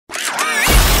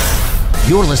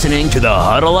You're listening to the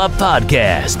Huddle Up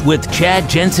Podcast with Chad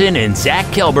Jensen and Zack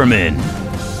Kelberman.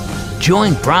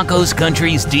 Join Broncos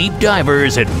Country's deep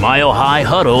divers at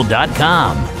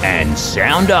milehighhuddle.com and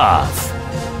sound off.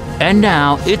 And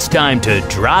now it's time to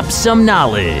drop some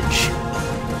knowledge.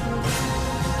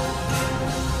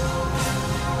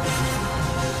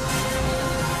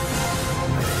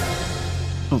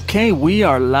 Okay, we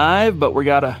are live, but we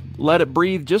got to let it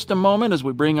breathe just a moment as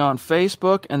we bring on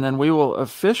Facebook, and then we will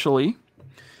officially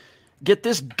get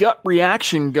this gut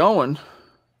reaction going,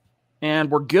 and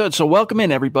we're good. So welcome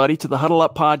in, everybody, to the Huddle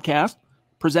Up Podcast,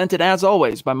 presented, as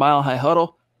always, by Mile High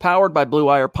Huddle, powered by Blue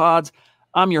Wire Pods.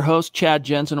 I'm your host, Chad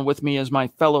Jensen, and with me is my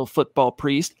fellow football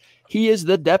priest. He is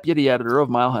the deputy editor of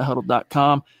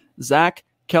milehighhuddle.com, Zack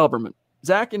Kelberman.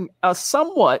 Zack, in a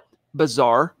somewhat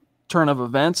bizarre turn of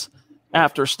events,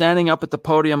 after standing up at the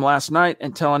podium last night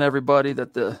and telling everybody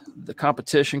that the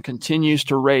competition continues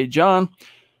to rage on,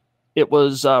 it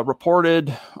was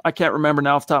reported, I can't remember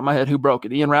now off the top of my head who broke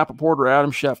it, Ian Rappaport or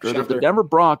Adam Schefter, that the Denver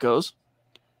Broncos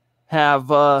have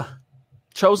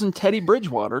chosen Teddy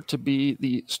Bridgewater to be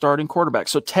the starting quarterback.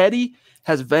 So Teddy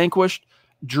has vanquished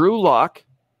Drew Lock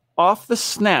off the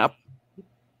snap.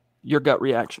 Your gut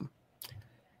reaction?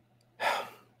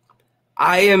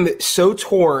 I am so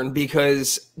torn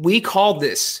because we called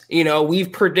this,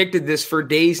 we've predicted this for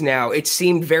days now. It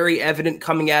seemed very evident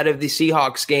coming out of the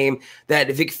Seahawks game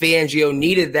that Vic Fangio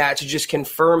needed that to just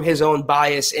confirm his own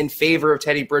bias in favor of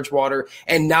Teddy Bridgewater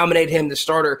and nominate him the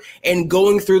starter. And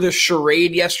going through the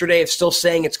charade yesterday of still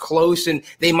saying it's close and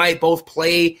they might both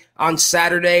play on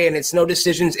Saturday and it's no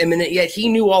decisions imminent yet, he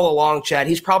knew all along, Chad.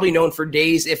 He's probably known for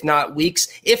days, if not weeks,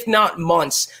 if not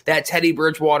months, that Teddy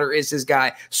Bridgewater is his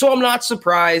guy. So I'm not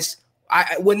surprised.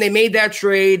 When they made that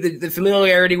trade, the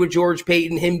familiarity with George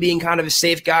Payton, him being kind of a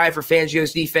safe guy for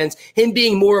Fangio's defense, him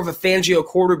being more of a Fangio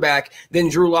quarterback than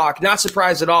Drew Lock, not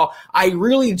surprised at all. I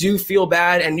really do feel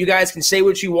bad, and you guys can say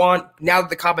what you want now that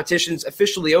the competition's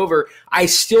officially over. I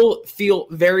still feel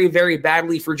very, very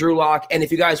badly for Drew Lock, and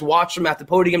if you guys watched him at the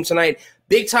podium tonight,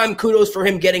 big time kudos for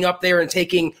him getting up there and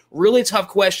taking really tough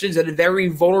questions at a very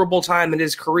vulnerable time in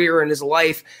his career and his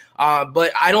life.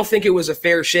 But I don't think it was a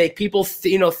fair shake. People,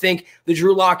 think the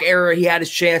Drew Lock era, he had his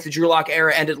chance. The Drew Lock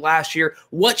era ended last year.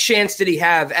 What chance did he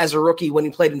have as a rookie when he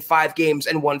played in 5 games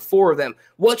and won 4 of them?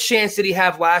 What chance did he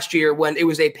have last year when it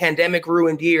was a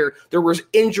pandemic-ruined year? There was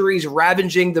injuries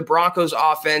ravaging the Broncos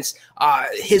offense,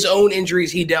 his own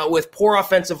injuries he dealt with, poor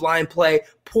offensive line play,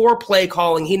 poor play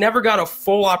calling. He never got a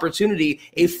full opportunity,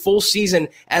 a full season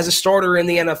as a starter in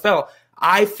the NFL.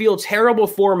 I feel terrible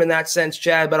for him in that sense,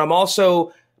 Chad, but I'm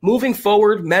also moving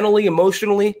forward mentally,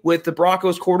 emotionally with the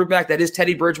Broncos quarterback that is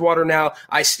Teddy Bridgewater now.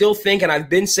 I still think, and I've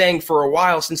been saying for a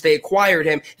while since they acquired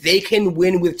him, they can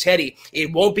win with Teddy.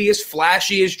 It won't be as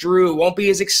flashy as Drew. It won't be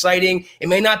as exciting. It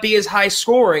may not be as high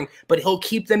scoring, but he'll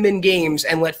keep them in games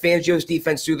and let Fangio's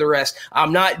defense do the rest.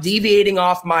 I'm not deviating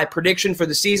off my prediction for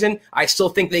the season. I still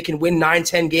think they can win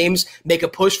 9-10 games, make a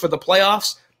push for the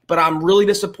playoffs. But I'm really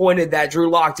disappointed that Drew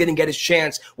Lock didn't get his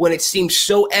chance when it seemed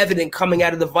so evident coming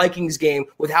out of the Vikings game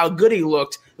with how good he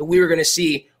looked that we were going to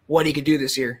see what he could do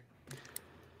this year.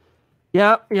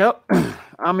 Yep.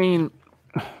 I mean,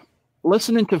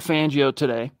 listening to Fangio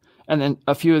today and then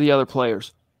a few of the other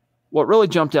players, what really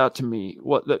jumped out to me,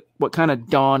 what kind of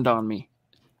dawned on me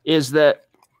is that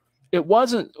it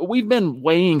wasn't – we've been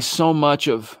weighing so much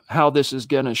of how this is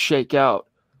going to shake out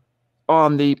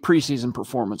on the preseason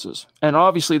performances. And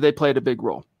obviously they played a big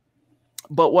role.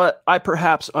 But what I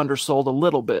perhaps undersold a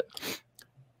little bit,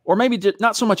 or maybe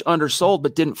not so much undersold,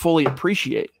 but didn't fully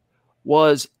appreciate,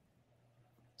 was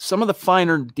some of the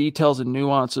finer details and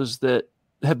nuances that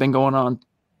have been going on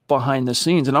behind the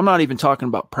scenes. And I'm not even talking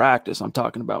about practice. I'm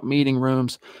talking about meeting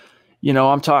rooms.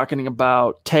 I'm talking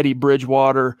about Teddy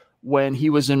Bridgewater when he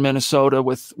was in Minnesota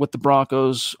with the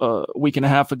Broncos a week and a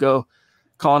half ago,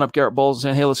 calling up Garrett Bowles and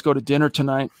saying, hey, let's go to dinner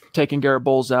tonight, taking Garrett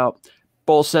Bowles out.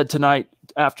 Bowles said tonight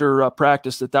after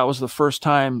practice that was the first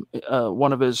time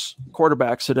one of his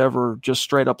quarterbacks had ever just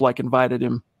straight up invited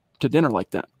him to dinner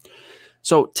like that.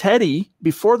 So Teddy,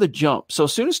 before the jump, so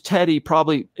as soon as Teddy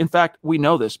probably, in fact, we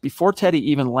know this, before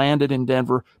Teddy even landed in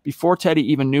Denver, before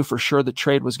Teddy even knew for sure the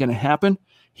trade was going to happen,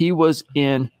 he was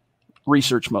in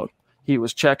research mode. He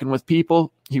was checking with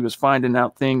people. He was finding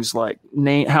out things like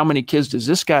how many kids does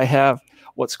this guy have?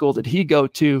 What school did he go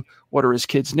to? What are his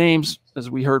kids' names, as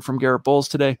we heard from Garrett Bowles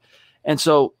today? And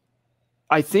so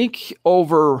I think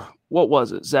over, what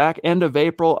was it, Zach, end of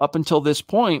April up until this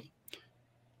point,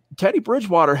 Teddy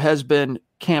Bridgewater has been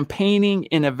campaigning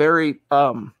in a very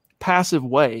passive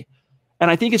way. And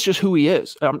I think it's just who he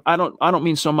is. I don't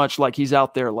mean so much like he's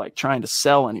out there trying to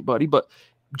sell anybody, but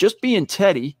just being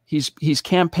Teddy, he's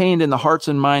campaigned in the hearts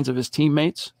and minds of his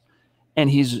teammates, and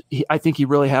I think he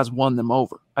really has won them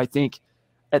over. I think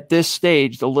at this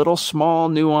stage, the little small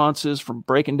nuances from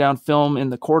breaking down film in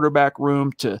the quarterback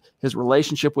room to his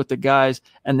relationship with the guys,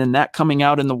 and then that coming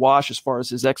out in the wash as far as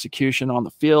his execution on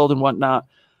the field and whatnot,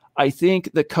 I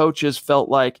think the coaches felt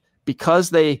like because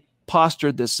they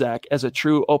postured this, Zach, as a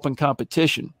true open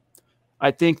competition,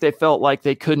 I think they felt like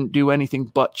they couldn't do anything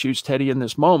but choose Teddy in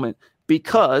this moment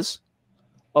because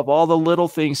of all the little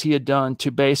things he had done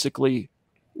to basically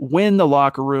win the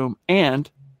locker room and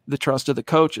the trust of the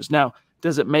coaches. Now,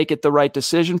 does it make it the right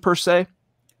decision per se?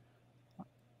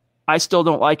 I still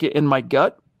don't like it in my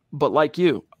gut, but like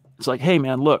you, it's like, hey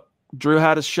man, look, Drew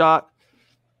had his shot,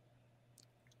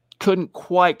 couldn't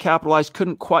quite capitalize,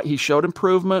 he showed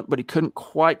improvement, but he couldn't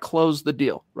quite close the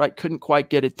deal, right? Couldn't quite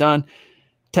get it done.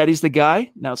 Teddy's the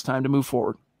guy. Now it's time to move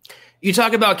forward. You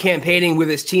talk about campaigning with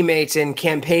his teammates and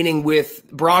campaigning with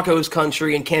Broncos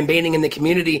country and campaigning in the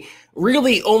community.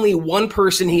 Really only one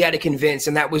person he had to convince,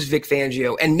 and that was Vic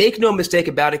Fangio. And make no mistake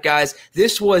about it, guys,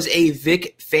 this was a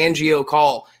Vic Fangio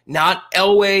call. Not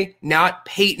Elway, not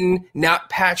Peyton, not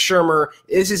Pat Shurmur.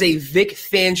 This is a Vic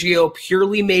Fangio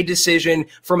purely made decision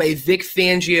from a Vic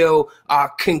Fangio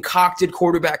concocted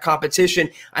quarterback competition.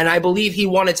 And I believe he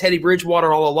wanted Teddy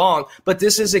Bridgewater all along. But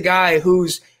this is a guy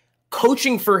who's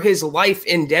coaching for his life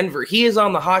in Denver. He is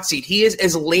on the hot seat. He is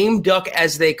as lame duck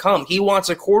as they come. He wants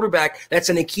a quarterback that's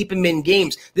going to keep him in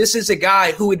games. This is a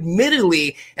guy who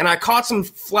admittedly, and I caught some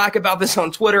flack about this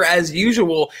on Twitter as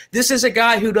usual, this is a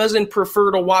guy who doesn't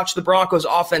prefer to watch the Broncos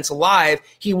offense live.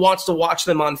 He wants to watch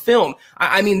them on film.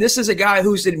 I mean, this is a guy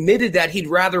who's admitted that he'd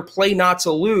rather play not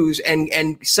to lose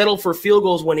and settle for field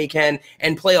goals when he can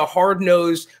and play a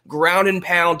hard-nosed, ground and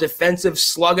pound, defensive,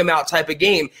 slug him out type of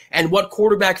game. And what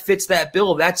quarterback fits that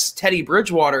bill? That's Teddy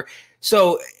Bridgewater.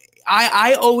 So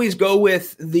I always go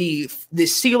with the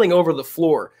ceiling over the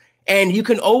floor, and you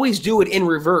can always do it in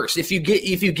reverse. If you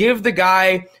give the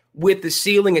guy with the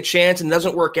ceiling a chance and it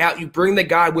doesn't work out, you bring the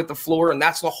guy with the floor, and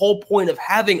that's the whole point of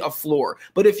having a floor.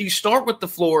 But if you start with the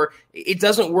floor, it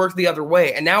doesn't work the other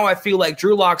way. And now I feel like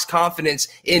Drew Lock's confidence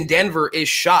in Denver is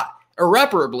shot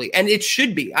irreparably, and it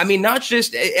should be. I mean, not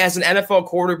just as an NFL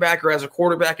quarterback or as a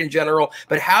quarterback in general,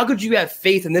 but how could you have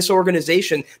faith in this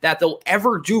organization that they'll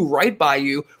ever do right by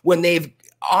you when they've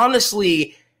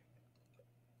honestly,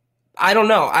 I don't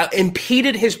know,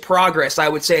 impeded his progress, I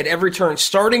would say, at every turn,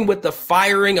 starting with the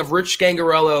firing of Rich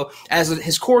Scangarello as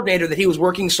his coordinator that he was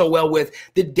working so well with.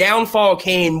 The downfall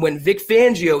came when Vic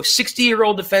Fangio,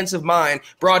 60-year-old defensive mind,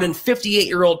 brought in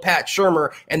 58-year-old Pat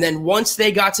Shurmur, and then once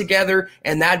they got together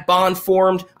and that bond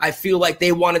formed, I feel like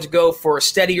they wanted to go for a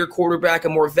steadier quarterback, a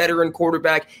more veteran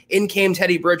quarterback. In came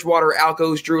Teddy Bridgewater, out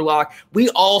goes Drew Lock. We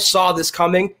all saw this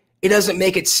coming. It doesn't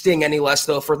make it sting any less,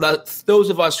 though, for those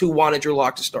of us who wanted Drew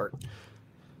Lock to start.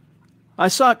 I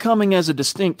saw it coming as a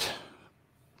distinct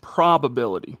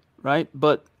probability, right?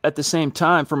 But at the same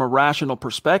time, from a rational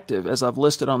perspective, as I've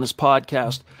listed on this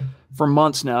podcast for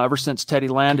months now, ever since Teddy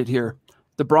landed here,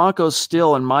 the Broncos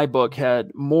still, in my book,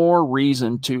 had more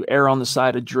reason to err on the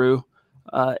side of Drew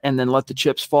and then let the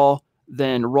chips fall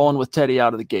than rolling with Teddy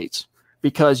out of the gates.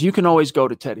 Because you can always go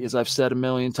to Teddy, as I've said a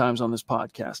million times on this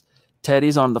podcast.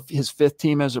 Teddy's on his fifth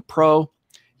team as a pro.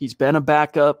 He's been a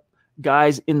backup.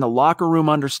 Guys in the locker room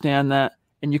understand that.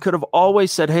 And you could have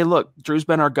always said, hey, look, Drew's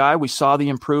been our guy. We saw the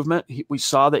improvement. We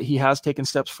saw that he has taken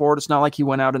steps forward. It's not like he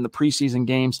went out in the preseason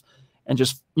games and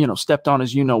just, stepped on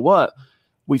his you-know-what.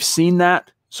 We've seen that.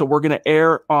 So we're going to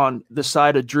err on the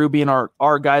side of Drew being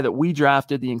our guy that we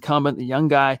drafted, the incumbent, the young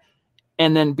guy.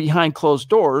 And then behind closed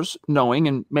doors, knowing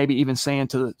and maybe even saying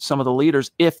to some of the leaders,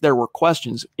 if there were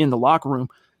questions in the locker room,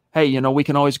 hey, we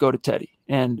can always go to Teddy.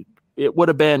 And it would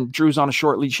have been Drew's on a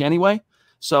short leash anyway.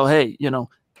 So, hey,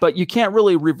 but you can't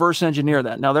really reverse engineer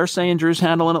that. Now they're saying Drew's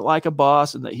handling it like a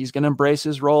boss and that he's going to embrace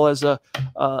his role as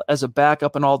a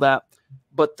backup and all that.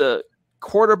 But the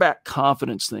quarterback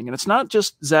confidence thing, and it's not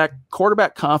just Zach,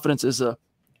 quarterback confidence is a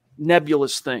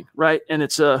nebulous thing, right? And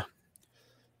it's a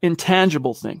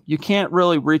intangible thing. You can't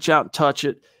really reach out and touch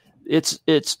it. It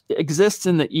exists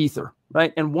in the ether,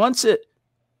 right? And once it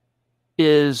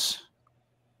is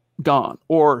gone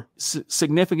or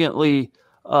significantly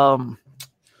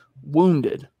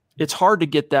wounded, it's hard to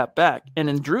get that back. And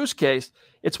in Drew's case,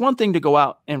 it's one thing to go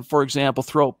out and, for example,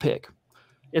 throw a pick.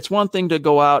 It's one thing to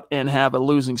go out and have a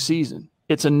losing season.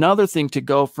 It's another thing to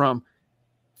go from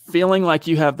feeling like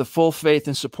you have the full faith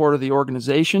and support of the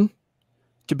organization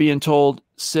to being told,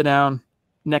 sit down,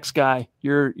 next guy,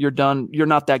 you're done. You're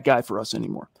not that guy for us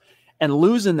anymore. And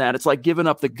losing that, it's like giving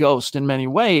up the ghost in many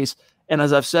ways. And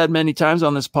as I've said many times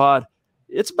on this pod,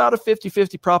 it's about a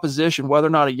 50-50 proposition whether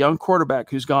or not a young quarterback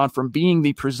who's gone from being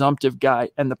the presumptive guy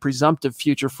and the presumptive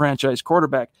future franchise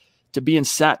quarterback to being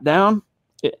sat down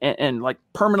and like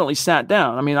permanently sat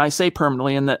down. I mean, I say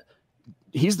permanently in that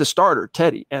he's the starter,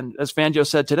 Teddy. And as Fangio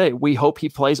said today, we hope he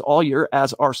plays all year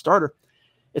as our starter.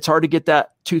 It's hard to get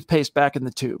that toothpaste back in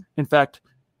the tube. In fact,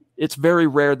 it's very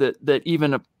rare that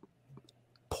even a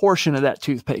portion of that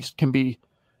toothpaste can be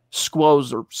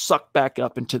squoze or sucked back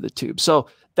up into the tube. So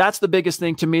that's the biggest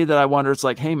thing to me that I wonder. It's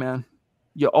like, hey man,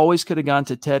 you always could have gone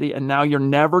to Teddy, and now you're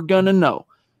never going to know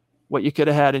what you could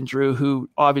have had in Drew, who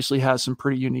obviously has some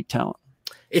pretty unique talent.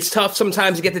 It's tough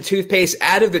sometimes to get the toothpaste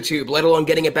out of the tube, let alone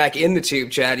getting it back in the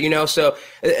tube, Chad, so,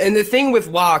 and the thing with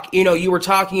Locke, you were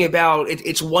talking about,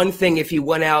 it's one thing if he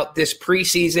went out this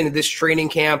preseason, this training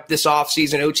camp, this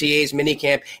offseason, OTAs,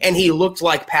 minicamp, and he looked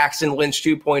like Paxton Lynch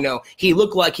 2.0. He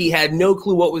looked like he had no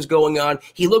clue what was going on.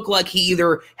 He looked like he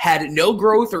either had no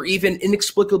growth or even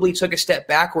inexplicably took a step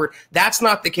backward. That's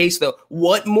not the case, though.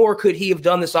 What more could he have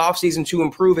done this offseason to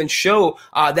improve and show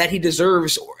that he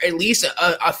deserves at least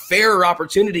a fairer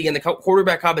opportunity in the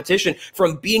quarterback competition,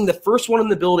 from being the first one in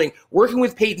the building, working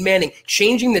with Peyton Manning,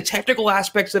 changing the technical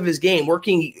aspects of his game,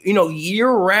 working,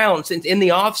 year round since in the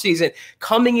offseason,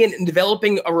 coming in and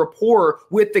developing a rapport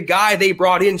with the guy they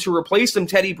brought in to replace him,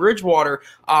 Teddy Bridgewater.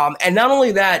 And not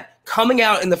only that, coming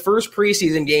out in the first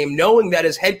preseason game, knowing that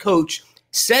his head coach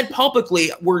said publicly,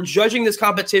 we're judging this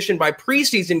competition by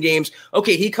preseason games.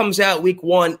 Okay, he comes out week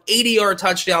 1, 80-yard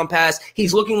touchdown pass.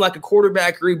 He's looking like a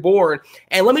quarterback reborn.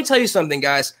 And let me tell you something,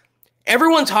 guys.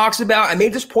 Everyone talks about, I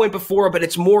made this point before, but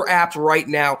it's more apt right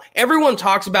now. Everyone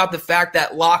talks about the fact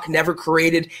that Locke never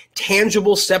created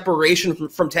tangible separation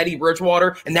from Teddy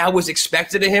Bridgewater, and that was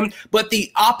expected of him. But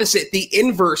the opposite, the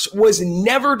inverse, was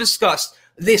never discussed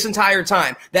this entire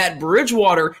time. That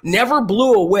Bridgewater never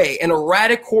blew away an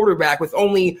erratic quarterback with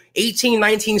only 18,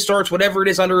 19 starts, whatever it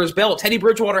is, under his belt. Teddy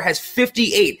Bridgewater has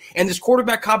 58, and this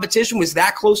quarterback competition was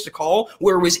that close to call,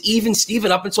 where it was even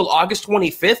Steven up until August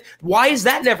 25th. Why is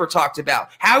that never talked about?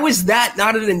 How is that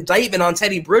not an indictment on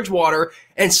Teddy Bridgewater,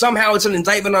 and somehow it's an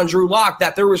indictment on Drew Lock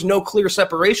that there was no clear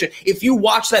separation? If you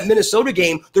watch that Minnesota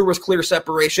game, there was clear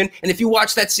separation. And if you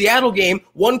watch that Seattle game,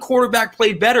 one quarterback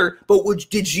played better. But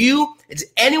did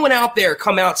anyone out there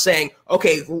come out saying,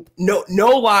 okay, no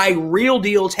lie, real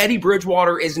deal, Teddy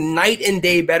Bridgewater is night and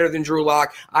day better than Drew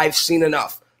Lock? I've seen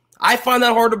enough. I find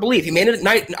that hard to believe. He made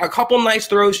a couple of nice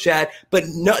throws, Chad, but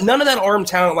none of that arm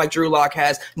talent like Drew Lock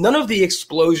has, none of the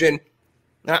explosion.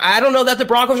 Now, I don't know that the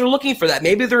Broncos are looking for that.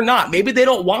 Maybe they're not. Maybe they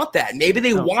don't want that. Maybe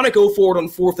they want to go forward on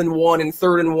 4th and 1 and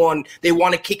 3rd and 1. They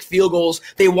want to kick field goals.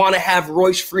 They want to have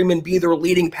Royce Freeman be their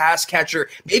leading pass catcher.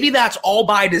 Maybe that's all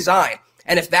by design.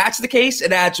 And if that's the case,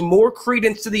 it adds more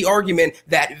credence to the argument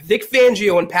that Vic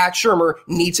Fangio and Pat Shurmur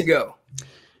need to go.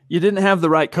 You didn't have the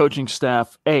right coaching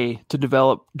staff, to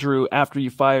develop Drew after you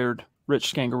fired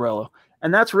Rich Scangarello.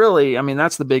 And that's really,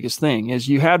 that's the biggest thing, is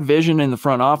you had vision in the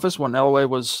front office when Elway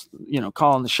was,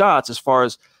 calling the shots, as far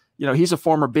as, he's a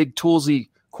former big toolsy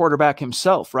quarterback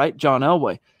himself, right? John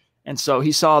Elway. And so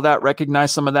he saw that,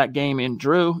 recognized some of that game in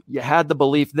Drew. You had the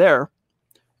belief there.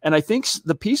 And I think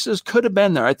the pieces could have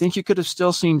been there. I think you could have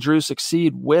still seen Drew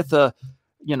succeed with a,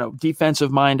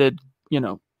 defensive minded,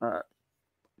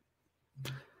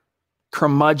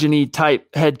 curmudgeon-y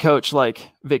type head coach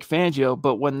like Vic Fangio.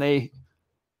 But when they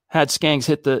had Skangs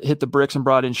hit the bricks and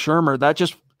brought in Shurmur, that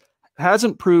just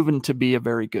hasn't proven to be a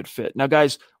very good fit. Now,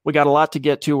 guys, we got a lot to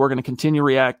get to. We're going to continue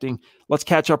reacting. Let's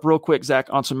catch up real quick, Zach,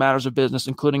 on some matters of business,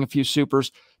 including a few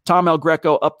supers. Tom El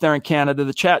Greco up there in Canada.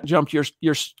 The chat jumped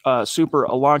your super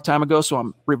a long time ago, so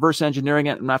I'm reverse engineering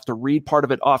it, and I have to read part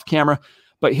of it off camera.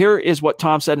 But here is what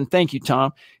Tom said, and thank you,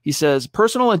 Tom. He says,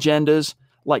 personal agendas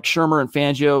like Shurmur and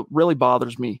Fangio really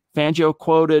bothers me. Fangio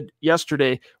quoted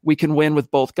yesterday, we can win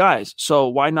with both guys, so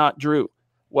why not Drew?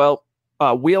 Well,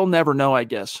 we'll never know, I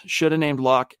guess. Should have named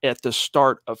Locke at the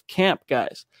start of camp,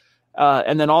 guys.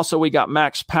 And then also we got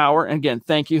Max Power. And again,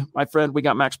 thank you, my friend. We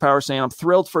got Max Power saying, I'm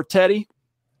thrilled for Teddy.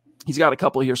 He's got a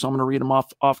couple here, so I'm going to read them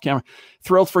off camera.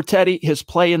 Thrilled for Teddy. His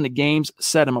play in the games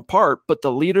set him apart, but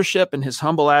the leadership and his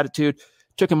humble attitude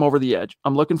took him over the edge.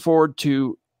 I'm looking forward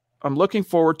to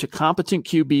competent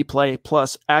QB play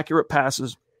plus accurate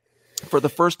passes for the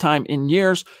first time in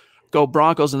years. Go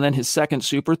Broncos. And then his second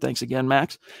super. Thanks again,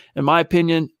 Max. In my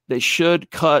opinion, they should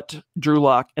cut Drew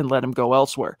Lock and let him go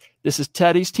elsewhere. This is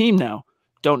Teddy's team now.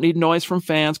 Don't need noise from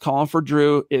fans calling for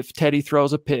Drew if Teddy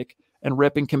throws a pick, and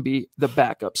Rippon can be the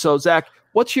backup. So, Zach,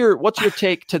 What's your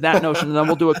take to that notion? And then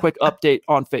we'll do a quick update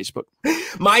on Facebook.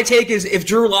 My take is if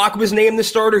Drew Lock was named the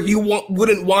starter, you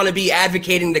wouldn't want to be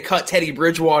advocating to cut Teddy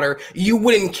Bridgewater. You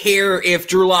wouldn't care if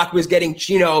Drew Lock was getting,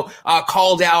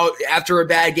 called out after a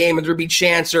bad game and there'd be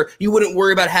chants, or you wouldn't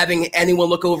worry about having anyone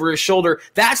look over his shoulder.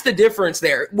 That's the difference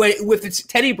there. With it's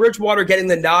Teddy Bridgewater getting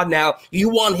the nod now, you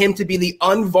want him to be the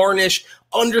unvarnished,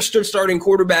 understood starting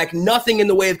quarterback, nothing in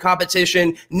the way of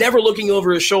competition, never looking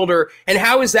over his shoulder. And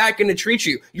how is that going to treat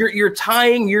you? You're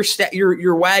tying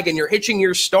your wagon, you're hitching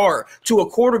your star to a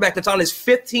quarterback that's on his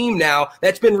 5th team now,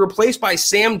 that's been replaced by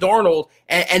Sam Darnold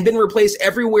and been replaced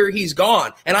everywhere he's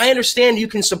gone. And I understand you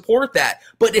can support that,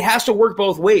 but it has to work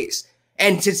both ways.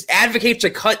 And to advocate to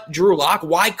cut Drew Lock,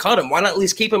 why cut him? Why not at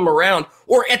least keep him around,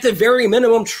 or at the very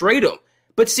minimum trade him?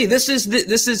 But see, this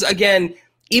is again,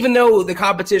 even though the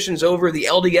competition's over, the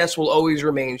LDS will always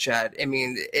remain, Chad. I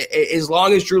mean, as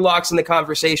long as Drew Lock's in the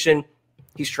conversation,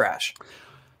 he's trash.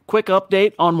 Quick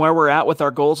update on where we're at with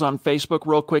our goals on Facebook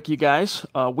real quick, you guys.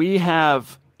 We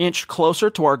have inched closer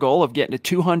to our goal of getting to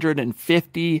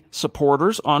 250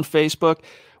 supporters on Facebook.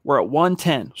 We're at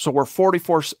 110, so we're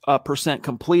 44%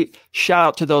 complete. Shout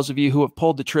out to those of you who have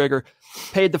pulled the trigger,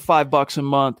 paid the $5 a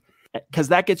month, because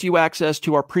that gets you access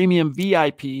to our premium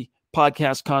VIP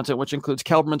podcast content, which includes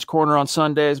Kelberman's Corner on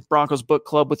Sundays, Broncos Book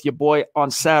Club with your boy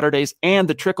on Saturdays, and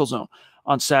the Trickle Zone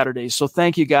on Saturdays. So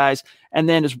thank you guys. And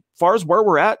then as far as where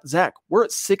we're at, Zach, we're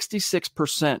at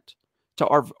 66% to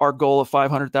our goal of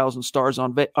 500,000 stars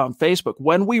on Facebook.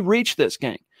 When we reach this,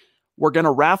 gang, we're going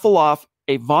to raffle off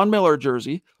a Von Miller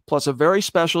jersey plus a very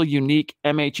special, unique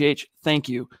MHH thank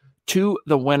you to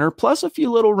the winner, plus a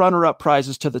few little runner-up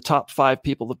prizes to the top 5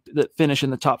 people that finish in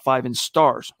the top 5 in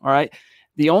stars. All right.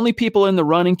 The only people in the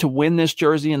running to win this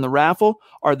jersey in the raffle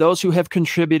are those who have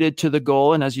contributed to the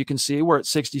goal. And as you can see, we're at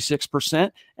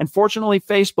 66%. And fortunately,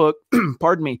 Facebook,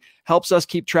 helps us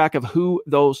keep track of who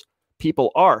those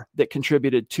people are that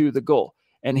contributed to the goal.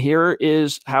 And here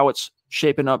is how it's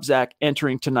shaping up, Zach,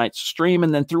 entering tonight's stream.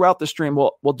 And then throughout the stream,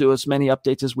 we'll do as many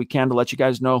updates as we can to let you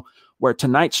guys know where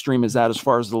tonight's stream is at as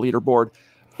far as the leaderboard.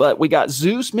 But we got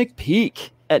Zeus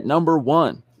McPeak at number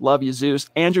 1. Love you, Zeus.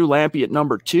 Andrew Lampy at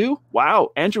number 2.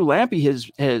 Wow, Andrew Lampy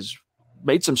has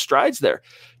made some strides there.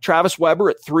 Travis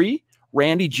Weber at 3.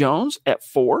 Randy Jones at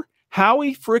 4.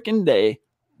 Howie frickin' Day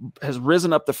has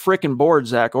risen up the frickin' board,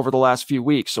 Zach, over the last few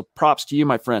weeks. So props to you,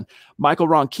 my friend. Michael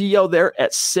Ronquillo there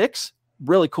at 6.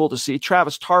 Really cool to see.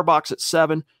 Travis Tarbox at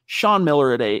 7. Sean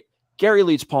Miller at 8. Gary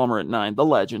Leeds Palmer at 9, the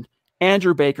legend.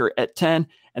 Andrew Baker at 10.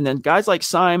 And then guys like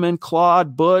Simon,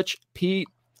 Claude, Butch, Pete,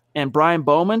 and Brian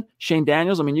Bowman, Shane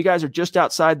Daniels. I mean, you guys are just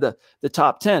outside the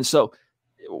top 10. So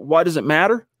why does it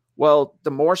matter? Well,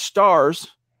 the more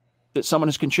stars that someone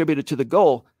has contributed to the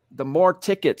goal, the more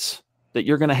tickets that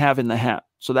you're going to have in the hat.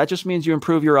 So that just means you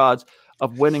improve your odds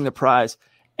of winning the prize.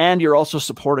 And you're also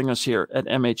supporting us here at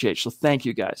MHH. So thank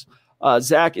you guys.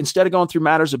 Zach, instead of going through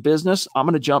matters of business, I'm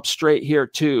going to jump straight here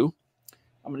to,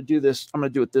 I'm going to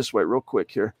do it this way real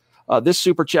quick here. This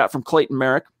super chat from Clayton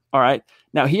Merrick. All right.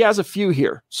 Now he has a few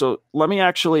here. So let me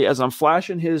actually, as I'm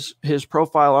flashing his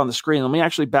profile on the screen, let me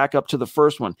actually back up to the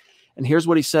first one. And here's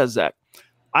what he says, Zach.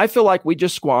 I feel like we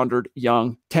just squandered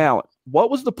young talent. What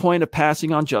was the point of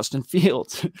passing on Justin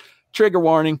Fields? Trigger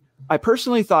warning. I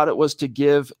personally thought it was to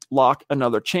give Locke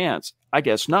another chance. I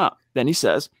guess not. Then he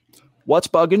says, what's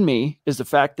bugging me is the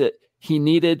fact that he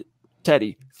needed,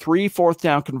 Teddy, 3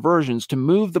 fourth-down conversions to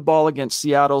move the ball against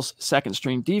Seattle's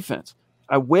second-string defense.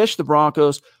 I wish the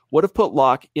Broncos would have put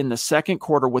Locke in the second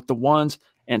quarter with the ones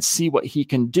and see what he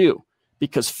can do,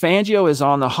 because Fangio is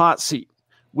on the hot seat.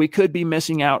 We could be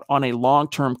missing out on a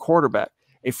long-term quarterback,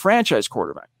 a franchise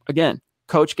quarterback. Again,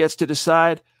 coach gets to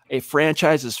decide a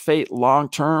franchise's fate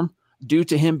long-term due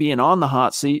to him being on the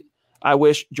hot seat. I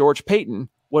wish George Payton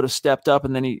would have stepped up,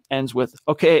 and then he ends with,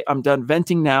 okay, I'm done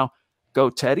venting now. Go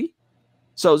Teddy.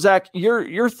 So, Zach,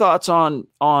 your thoughts on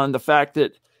the fact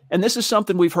that, and this is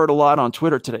something we've heard a lot on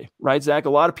Twitter today, right, Zach? A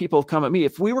lot of people have come at me.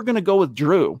 If we were going to go with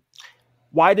Drew,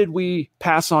 why did we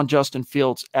pass on Justin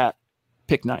Fields at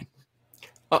pick 9?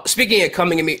 Speaking of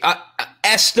coming at me,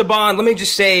 Esteban, let me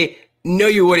just say, no,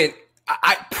 you wouldn't.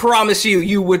 I promise you,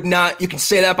 you would not. You can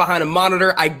say that behind a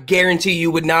monitor. I guarantee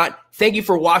you would not. Thank you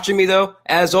for watching me, though,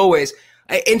 as always.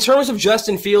 In terms of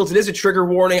Justin Fields, it is a trigger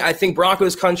warning. I think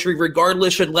Broncos country,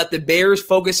 regardless, should let the Bears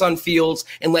focus on Fields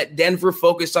and let Denver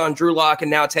focus on Drew Lock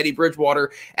and now Teddy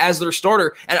Bridgewater as their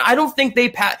starter. And I don't think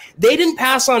they didn't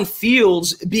pass on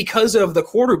Fields because of the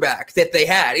quarterback that they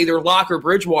had, either Lock or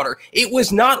Bridgewater. It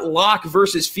was not Lock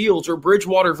versus Fields or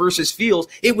Bridgewater versus Fields.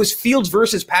 It was Fields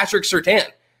versus Patrick Surtain.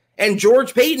 And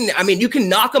George Payton, I mean, you can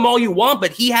knock him all you want,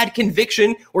 but he had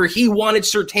conviction where he wanted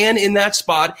Surtain in that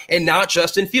spot and not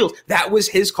Justin Fields. That was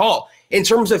his call. In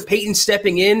terms of Payton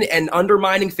stepping in and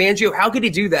undermining Fangio, how could he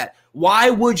do that? Why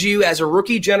would you, as a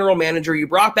rookie general manager, you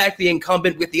brought back the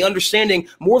incumbent with the understanding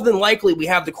more than likely we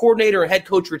have the coordinator and head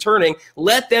coach returning.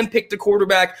 Let them pick the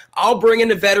quarterback. I'll bring in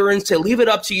the veterans to leave it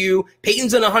up to you.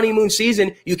 Peyton's in a honeymoon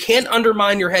season. You can't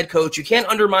undermine your head coach. You can't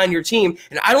undermine your team.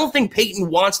 And I don't think Peyton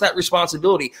wants that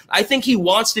responsibility. I think he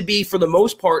wants to be, for the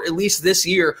most part, at least this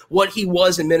year, what he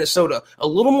was in Minnesota. A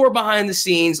little more behind the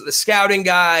scenes, the scouting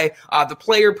guy, the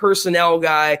player personnel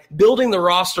guy, building the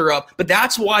roster up. But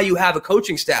that's why you have a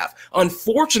coaching staff.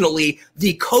 Unfortunately,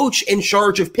 the coach in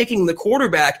charge of picking the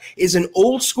quarterback is an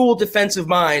old school defensive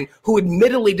mind who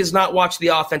admittedly does not watch the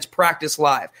offense practice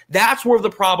live. That's where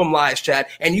the problem lies, Chad.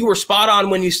 And you were spot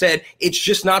on when you said it's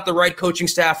just not the right coaching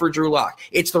staff for Drew Lock.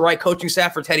 It's the right coaching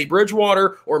staff for Teddy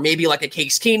Bridgewater or maybe like a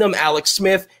Case Keenum, Alex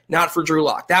Smith, not for Drew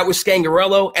Lock. That was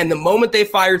Scangarello, and the moment they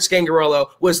fired Scangarello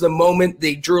was the moment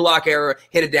the Drew Lock era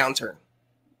hit a downturn.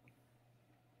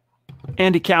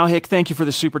 Andy Cowhick, thank you for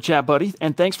the super chat, buddy.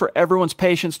 And thanks for everyone's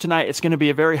patience tonight. It's going to be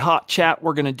a very hot chat.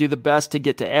 We're going to do the best to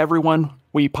get to everyone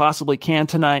we possibly can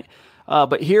tonight.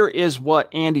 But here is what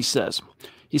Andy says.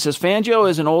 He says, Fangio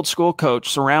is an old school coach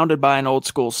surrounded by an old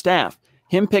school staff.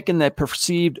 Him picking the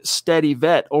perceived steady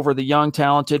vet over the young,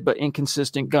 talented, but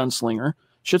inconsistent gunslinger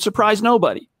should surprise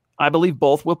nobody. I believe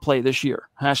both will play this year.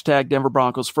 Hashtag Denver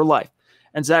Broncos for life.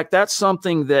 And Zach, that's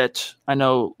something that I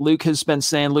know Luke has been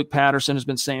saying, Luke Patterson has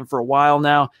been saying for a while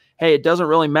now. Hey, it doesn't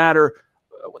really matter.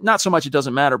 Not so much it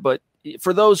doesn't matter, but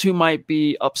for those who might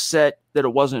be upset that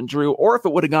it wasn't Drew, or if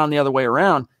it would have gone the other way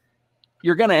around,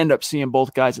 you're going to end up seeing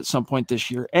both guys at some point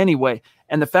this year anyway.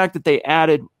 And the fact that they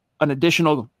added an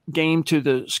additional game to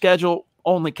the schedule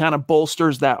only kind of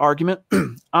bolsters that argument.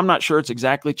 I'm not sure it's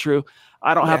exactly true.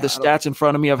 I don't have the stats in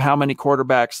front of me of how many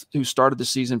quarterbacks who started the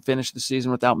season finished the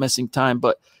season without missing time,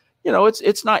 but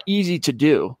it's not easy to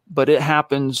do, but it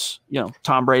happens.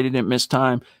 Tom Brady didn't miss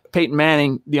time. Peyton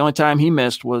Manning, the only time he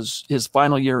missed was his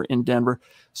final year in Denver.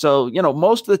 So,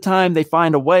 most of the time they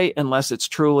find a way, unless it's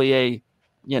truly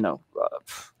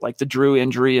like the Drew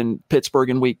injury in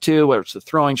Pittsburgh in week 2, where it's the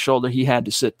throwing shoulder, he had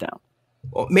to sit down.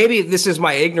 Well, maybe this is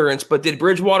my ignorance, but did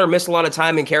Bridgewater miss a lot of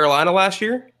time in Carolina last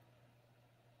year?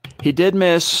 He did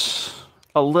miss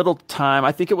a little time.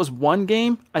 I think it was one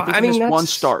game. I think he missed one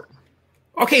start.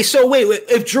 Okay, so wait,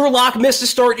 if Drew Lock missed a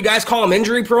start, you guys call him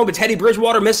injury prone, but Teddy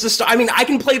Bridgewater missed a start. I mean, I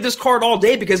can play this card all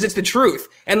day because it's the truth,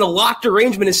 and the locked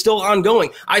arrangement is still ongoing.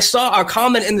 I saw a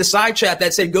comment in the side chat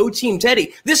that said, go Team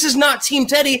Teddy. This is not Team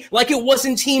Teddy like it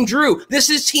wasn't Team Drew. This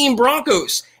is Team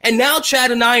Broncos. And now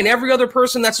Chad and I and every other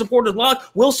person that supported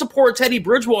Luck will support Teddy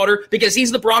Bridgewater because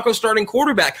he's the Broncos starting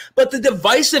quarterback. But the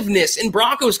divisiveness in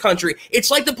Broncos country,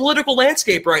 it's like the political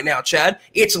landscape right now, Chad.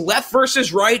 It's left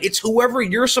versus right. It's whoever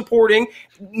you're supporting.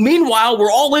 Meanwhile,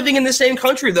 we're all living in the same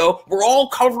country, though. We're all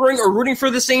covering or rooting for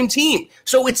the same team.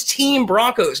 So it's Team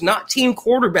Broncos, not Team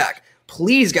Quarterback.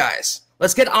 Please, guys,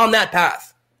 let's get on that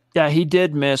path. Yeah, he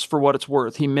did miss, for what it's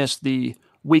worth. He missed the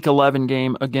Week 11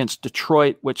 game against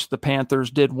Detroit, which the Panthers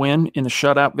did win in a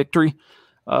shutout victory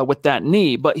with that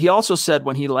knee. But he also said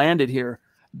when he landed here,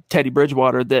 Teddy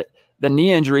Bridgewater, that the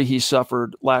knee injury he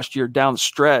suffered last year down the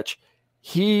stretch,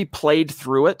 he played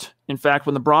through it. In fact,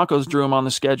 when the Broncos drew him on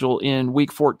the schedule in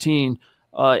Week 14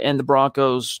 and the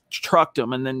Broncos trucked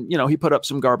him, and then he put up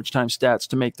some garbage time stats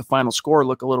to make the final score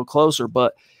look a little closer.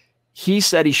 But he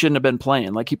said he shouldn't have been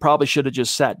playing. Like, he probably should have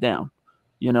just sat down.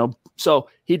 So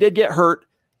he did get hurt.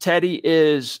 Teddy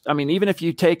is, even if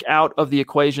you take out of the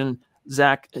equation,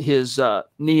 Zach, his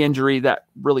knee injury, that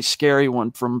really scary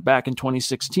one from back in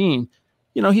 2016,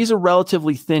 he's a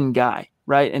relatively thin guy,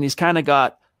 right? And he's kind of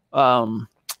got,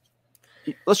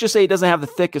 let's just say he doesn't have the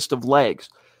thickest of legs.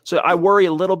 So I worry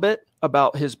a little bit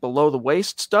about his below the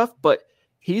waist stuff, but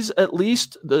he's at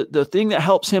least the thing that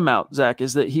helps him out, Zach,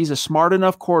 is that he's a smart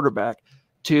enough quarterback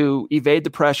to evade the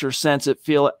pressure, sense it,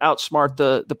 feel it, outsmart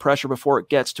the pressure before it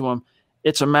gets to him.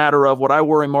 It's a matter of what I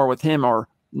worry more with him are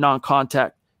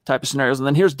non-contact type of scenarios. And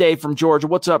then here's Dave from Georgia.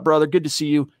 What's up, brother? Good to see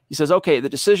you. He says, okay, the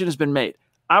decision has been made.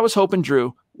 I was hoping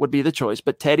Drew would be the choice,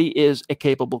 but Teddy is a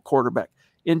capable quarterback.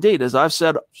 Indeed, as I've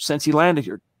said since he landed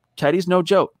here, Teddy's no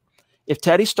joke. If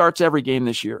Teddy starts every game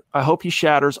this year, I hope he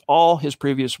shatters all his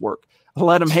previous work.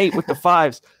 Let him hate with the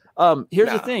fives. Here's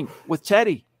the thing with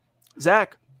Teddy,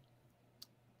 Zach,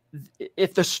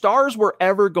 if the stars were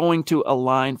ever going to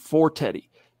align for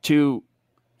Teddy to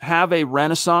have a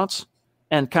renaissance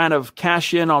and kind of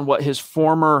cash in on what his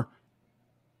former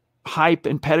hype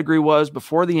and pedigree was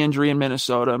before the injury in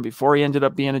Minnesota and before he ended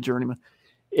up being a journeyman,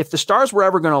 if the stars were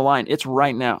ever going to align, it's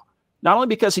right now. Not only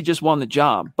because he just won the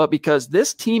job, but because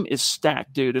this team is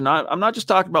stacked, dude. And I'm not just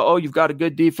talking about, oh, you've got a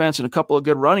good defense and a couple of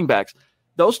good running backs.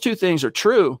 Those two things are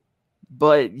true,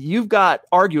 but you've got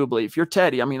arguably, if you're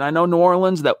Teddy, I mean, I know New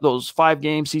Orleans, that those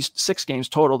 6 games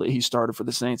total that he started for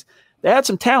the Saints, they had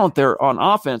some talent there on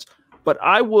offense, but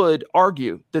I would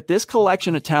argue that this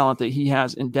collection of talent that he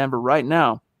has in Denver right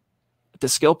now, the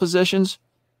skill positions,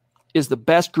 is the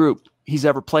best group he's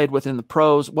ever played with in the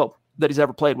pros, well, that he's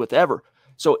ever played with ever.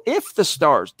 So if the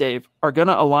stars, Dave, are going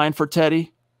to align for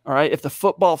Teddy, all right, if the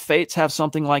football fates have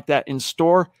something like that in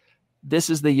store, this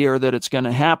is the year that it's going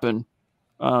to happen.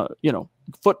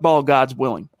 Football gods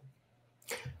willing.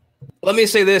 Let me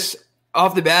say this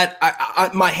off the bat.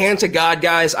 My hand to God,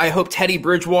 guys. I hope Teddy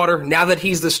Bridgewater, now that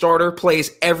he's the starter,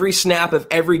 plays every snap of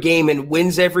every game and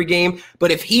wins every game.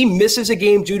 But if he misses a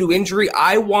game due to injury,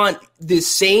 I want the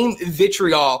same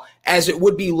vitriol as it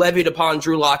would be levied upon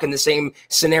Drew Lock in the same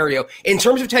scenario. In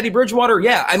terms of Teddy Bridgewater,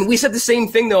 yeah, I mean, we said the same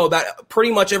thing, though, about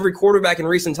pretty much every quarterback in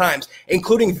recent times,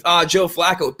 including Joe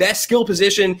Flacco. Best skill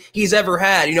position he's ever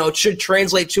had. It should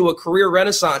translate to a career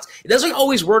renaissance. It doesn't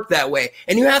always work that way.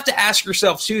 And you have to ask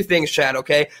yourself 2 things, Chad,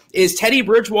 okay? Is Teddy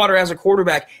Bridgewater as a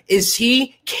quarterback, is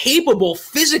he capable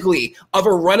physically of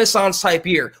a renaissance type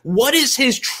year? What is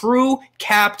his true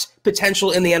capped potential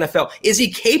in the NFL? Is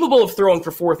he capable of throwing for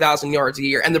 4,000 yards a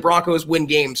year? And the Broncos win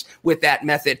games with that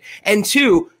method. And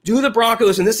 2, do the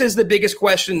Broncos, and this is the biggest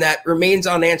question that remains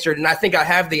unanswered, and I think I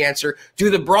have the answer,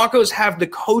 do the Broncos have the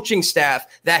coaching staff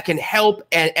that can help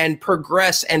and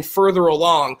progress and further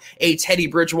along a Teddy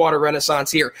Bridgewater renaissance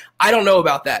here? I don't know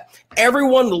about that.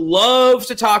 Everyone loves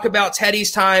to talk about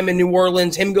Teddy's time in New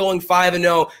Orleans, him going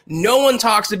 5-0. No one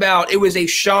talks about it was a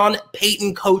Sean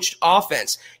Payton coached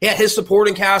offense. Yeah, his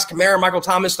supporting cast, Kamara, Michael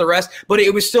Thomas, the rest, but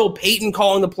it was still Payton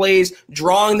calling the plays,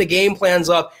 drawing the game plans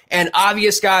up, and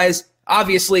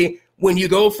obviously, when you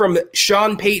go from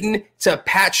Sean Payton to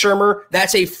Pat Shurmur,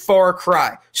 that's a far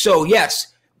cry. So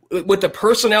yes, with the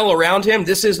personnel around him,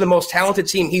 this is the most talented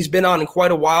team he's been on in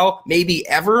quite a while, maybe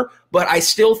ever, but I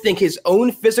still think his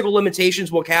own physical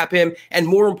limitations will cap him, and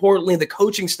more importantly, the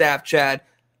coaching staff, Chad,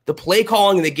 the play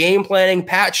calling, the game planning,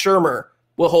 Pat Shurmur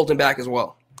will hold him back as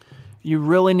well. You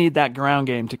really need that ground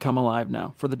game to come alive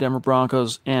now for the Denver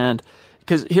Broncos, and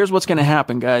because here's what's going to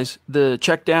happen, guys. The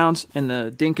check downs and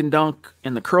the dink and dunk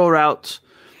and the curl routes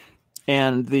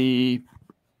and the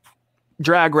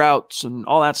drag routes and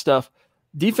all that stuff,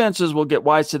 defenses will get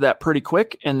wise to that pretty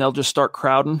quick, and they'll just start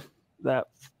crowding that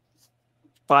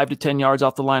 5 to 10 yards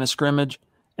off the line of scrimmage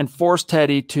and force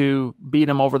Teddy to beat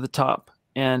him over the top.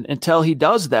 And until he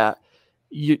does that,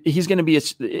 he's going to be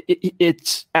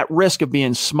it's at risk of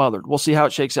being smothered. We'll see how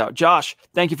it shakes out. Josh,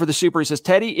 thank you for the super. He says,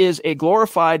 Teddy is a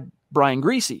glorified Brian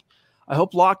Greasy. I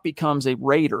hope Locke becomes a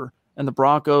Raider and the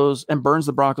Broncos and burns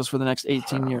the Broncos for the next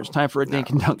 18 years. Time for a dink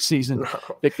and dunk season.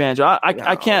 Big fan.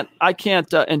 I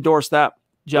can't endorse that,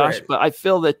 Josh, right. But I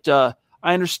feel that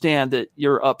I understand that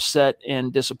you're upset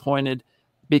and disappointed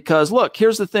because look,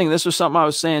 here's the thing. This was something I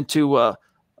was saying to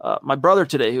my brother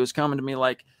today, who was coming to me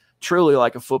like truly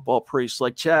like a football priest,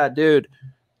 like, Chad, dude,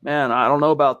 man, I don't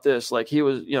know about this. Like he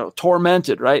was,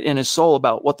 tormented right in his soul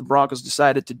about what the Broncos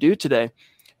decided to do today.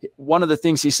 One of the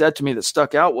things he said to me that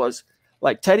stuck out was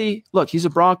like, Teddy, look, he's a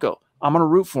Bronco. I'm going to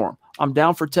root for him. I'm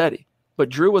down for Teddy. But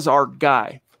Drew was our guy.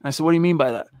 And I said, what do you mean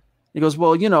by that? He goes,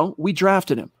 well, we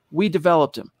drafted him. We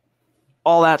developed him.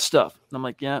 All that stuff. And I'm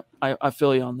like, yeah, I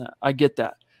feel you on that. I get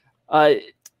that.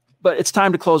 But it's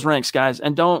time to close ranks, guys.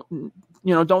 And don't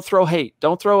throw hate.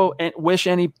 Don't wish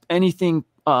anything.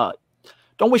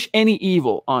 Don't wish any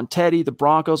evil on Teddy, the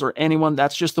Broncos, or anyone.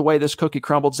 That's just the way this cookie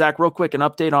crumbled. Zach, real quick, an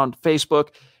update on Facebook.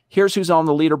 Here's who's on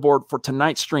the leaderboard for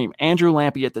tonight's stream. Andrew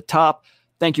Lampy at the top.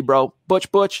 Thank you, bro.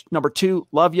 Butch, number 2,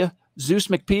 love you. Zeus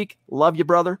McPeak, love you,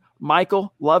 brother.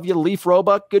 Michael, love you. Leaf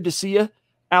Roebuck, good to see you.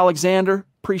 Alexander,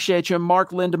 appreciate you.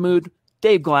 Mark Lindemood,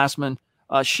 Dave Glassman,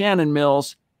 Shannon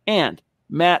Mills, and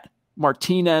Matt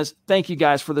Martinez. Thank you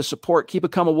guys for the support. Keep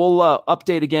it coming. We'll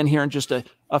update again here in just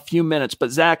a few minutes.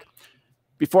 But Zach,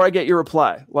 before I get your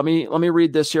reply, let me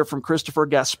read this here from Christopher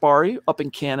Gaspari up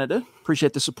in Canada.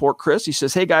 Appreciate the support, Chris. He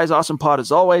says, hey, guys, awesome pod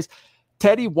as always.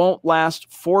 Teddy won't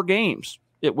last 4 games.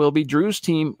 It will be Drew's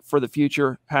team for the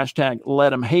future. Hashtag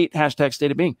let him hate. Hashtag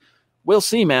state of being. We'll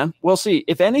see, man. We'll see.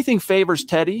 If anything favors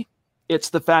Teddy,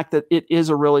 it's the fact that it is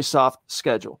a really soft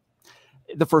schedule,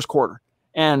 the first quarter.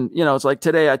 And, it's like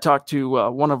today I talked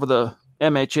to one of the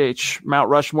MHH Mount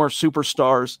Rushmore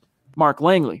superstars, Mark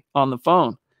Langley, on the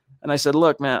phone. And I said,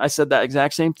 look, man, I said that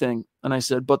exact same thing. And I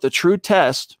said, but the true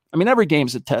test, I mean, every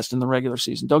game's a test in the regular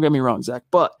season. Don't get me wrong, Zach.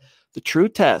 But the true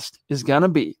test is going to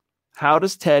be, how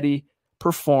does Teddy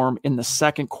perform in the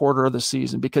second quarter of the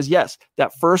season. Because yes,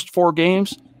 that first 4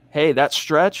 games, hey, that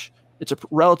stretch, it's a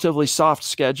relatively soft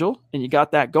schedule and you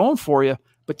got that going for you,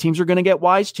 but teams are going to get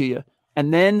wise to you.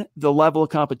 And then the level of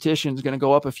competition is going to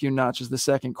go up a few notches the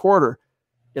second quarter.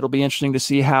 It'll be interesting to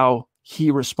see how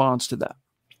he responds to that.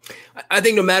 I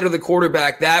think no matter the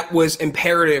quarterback, that was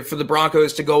imperative for the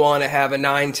Broncos to go on to have a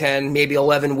 9, 10, maybe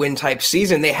 11 win type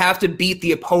season. They have to beat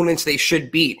the opponents they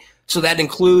should beat. So that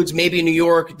includes maybe New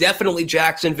York, definitely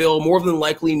Jacksonville, more than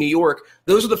likely New York.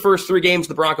 Those are the first 3 games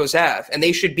the Broncos have, and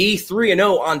they should be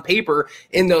 3-0 on paper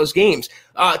in those games.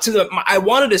 I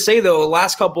wanted to say, though, the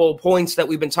last couple of points that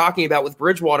we've been talking about with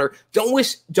Bridgewater, don't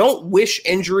wish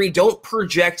injury, don't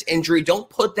project injury, don't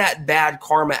put that bad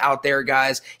karma out there,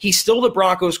 guys. He's still the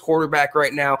Broncos quarterback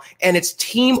right now, and it's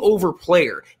team over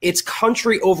player. It's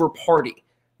country over party.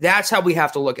 That's how we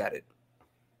have to look at it.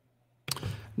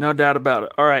 No doubt about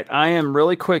it. All right, I am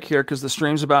really quick here because the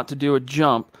stream's about to do a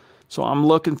jump. So I'm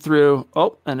looking through.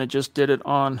 Oh, and it just did it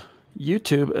on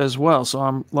YouTube as well.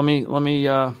 So let me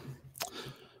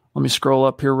scroll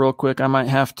up here real quick. I might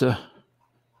have to.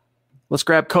 Let's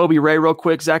grab Kobe Ray real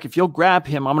quick. Zach, if you'll grab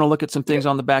him, I'm going to look at some things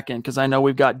on the back end because I know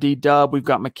we've got D-Dub, we've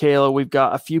got Michaela, we've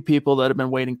got a few people that have been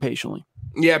waiting patiently.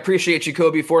 Yeah, appreciate you,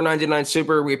 Kobe. 499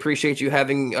 Super. We appreciate you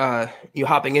having you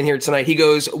hopping in here tonight. He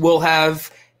goes, we'll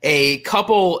have a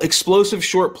couple explosive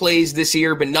short plays this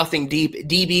year, but nothing deep.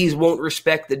 DBs won't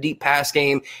respect the deep pass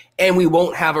game, and we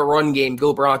won't have a run game.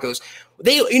 Go Broncos.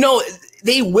 They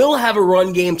will have a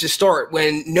run game to start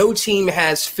when no team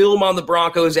has film on the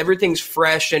Broncos. Everything's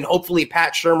fresh, and hopefully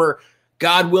Pat Shurmur,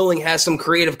 God willing, has some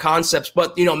creative concepts.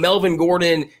 But, Melvin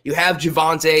Gordon, you have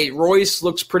Javonte. Royce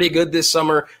looks pretty good this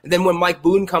summer. And then when Mike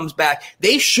Boone comes back,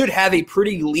 they should have a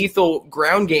pretty lethal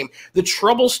ground game. The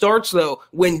trouble starts, though,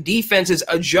 when defenses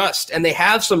adjust and they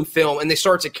have some film and they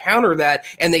start to counter that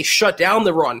and they shut down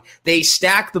the run. They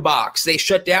stack the box. They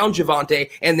shut down Javonte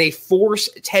and they force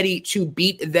Teddy to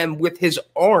beat them with his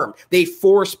arm. They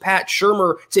force Pat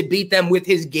Shurmur to beat them with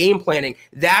his game planning.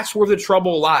 That's where the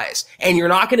trouble lies. And you're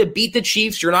not going to beat the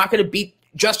Chiefs. You're not going to beat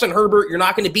Justin Herbert. You're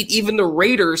not going to beat even the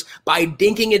Raiders by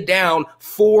dinking it down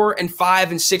 4 and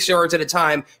 5 and 6 yards at a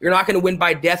time. You're not going to win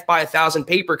by death by 1,000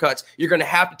 paper cuts. You're going to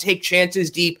have to take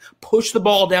chances deep, push the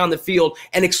ball down the field,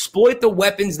 and exploit the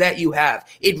weapons that you have.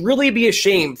 It'd really be a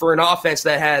shame for an offense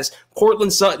that has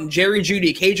Cortland Sutton, Jerry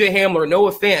Jeudy, KJ Hamler,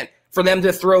 Noah Fant, for them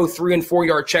to throw 3 and 4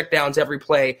 yard checkdowns every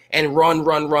play and run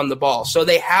the ball. So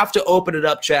they have to open it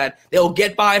up, Chad. They'll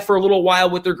get by for a little while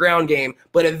with their ground game,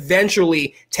 but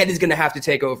eventually Teddy's going to have to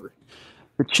take over.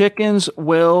 The chickens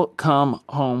will come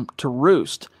home to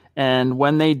roost. And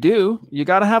when they do, you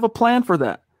got to have a plan for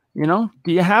that. Do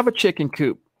you have a chicken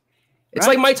coop? It's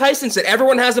like Mike Tyson said,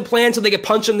 everyone has a plan until they get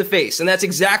punched in the face. And that's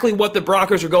exactly what the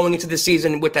Broncos are going into the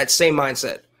season with that same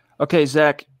mindset. Okay,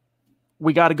 Zach.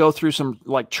 We got to go through some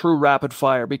true rapid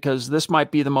fire because this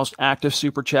might be the most active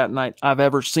Super Chat night I've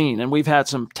ever seen. And we've had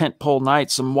some tentpole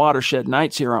nights, some watershed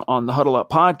nights here on the Huddle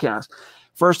Up podcast.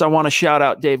 First, I want to shout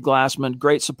out Dave Glassman,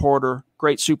 great supporter,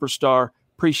 great superstar.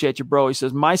 Appreciate you, bro. He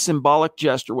says, my symbolic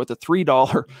gesture with a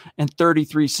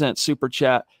 $3.33 Super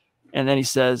Chat. And then he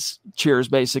says, cheers,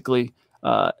 basically.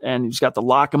 And he's got the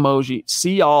lock emoji.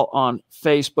 See y'all on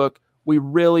Facebook. We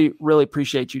really, really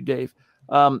appreciate you, Dave.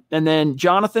 And then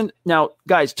Jonathan, now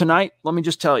guys, tonight, let me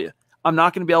just tell you, I'm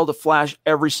not going to be able to flash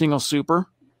every single super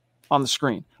on the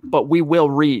screen, but we will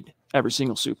read every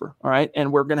single super. All right.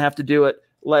 And we're going to have to do it.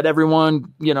 Let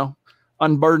everyone,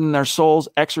 unburden their souls,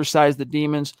 exercise the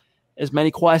demons, as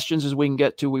many questions as we can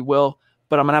get to. We will,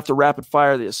 but I'm going to have to rapid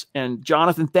fire this. And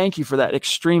Jonathan, thank you for that.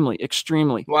 Extremely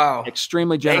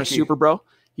generous super bro.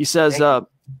 He says,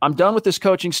 I'm done with this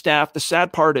coaching staff. The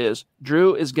sad part is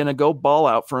Drew is going to go ball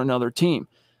out for another team.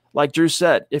 Like Drew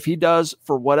said, if he does,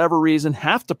 for whatever reason,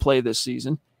 have to play this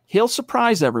season, he'll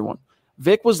surprise everyone.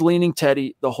 Vic was leaning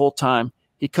Teddy the whole time.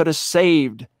 He could have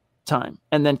saved time.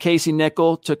 And then Casey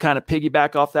Nickel, to kind of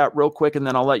piggyback off that real quick, and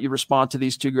then I'll let you respond to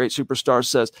these two great superstars,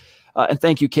 says, and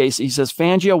thank you, Casey. He says,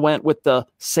 Fangio went with the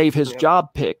save his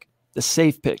job pick, the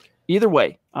safe pick. Either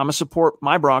way, I'm going to support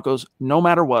my Broncos no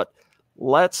matter what.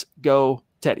 Let's go,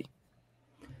 Teddy.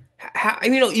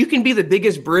 You can be the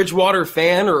biggest Bridgewater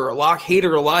fan or a Lock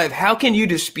hater alive. How can you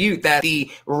dispute that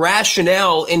the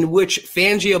rationale in which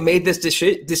Fangio made this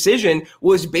decision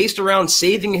was based around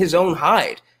saving his own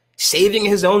hide, saving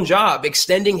his own job,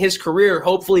 extending his career,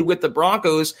 hopefully with the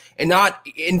Broncos, and not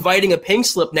inviting a pink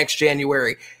slip next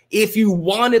January? If you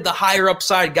wanted the higher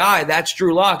upside guy, that's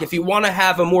Drew Lock. If you want to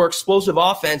have a more explosive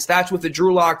offense, that's with the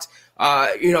Drew Locked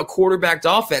quarterbacked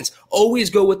offense.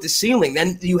 Always go with the ceiling.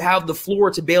 Then you have the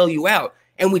floor to bail you out.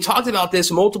 And we talked about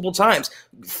this multiple times.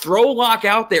 Throw Locke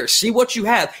out there. See what you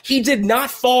have. He did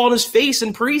not fall on his face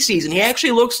in preseason. He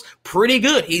actually looks pretty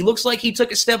good. He looks like he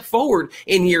took a step forward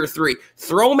in year 3.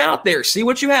 Throw him out there. See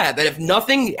what you have. And if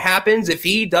nothing happens, if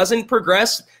he doesn't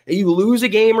progress, you lose a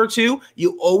game or two,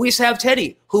 you always have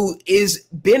Teddy, who is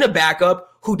been a backup,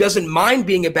 who doesn't mind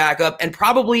being a backup and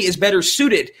probably is better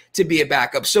suited to be a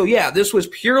backup. So yeah, this was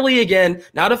purely, again,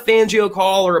 not a Fangio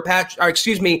call or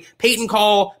Peyton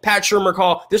call, Pat Shurmur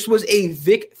call. This was a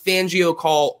Vic Fangio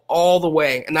call all the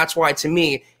way. And that's why, to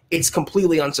me, it's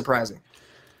completely unsurprising.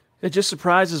 It just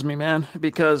surprises me, man,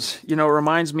 because, it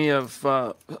reminds me of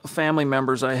family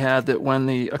members I had that when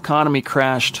the economy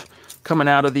crashed coming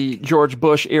out of the George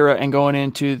Bush era and going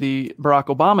into the Barack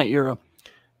Obama era,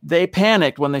 they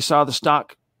panicked when they saw the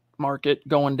stock market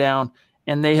going down,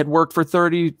 and they had worked for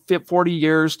 30, 40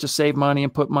 years to save money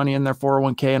and put money in their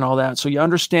 401k and all that. So you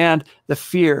understand the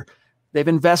fear. They've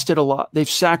invested a lot. They've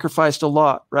sacrificed a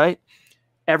lot, right?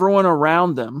 Everyone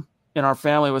around them in our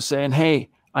family was saying, hey,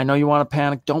 I know you want to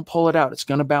panic. Don't pull it out. It's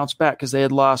going to bounce back, because they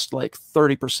had lost like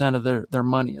 30% of their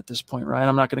money at this point, right?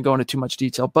 I'm not going to go into too much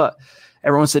detail, but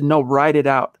everyone said, no, write it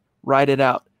out.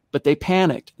 But they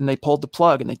panicked and they pulled the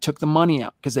plug and they took the money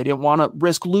out because they didn't want to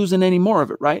risk losing any more of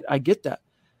it, right? I get that.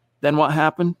 Then what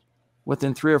happened?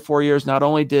 Within 3 or 4 years, not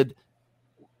only did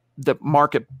the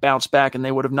market bounce back and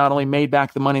they would have not only made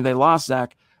back the money they lost,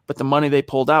 Zach, but the money they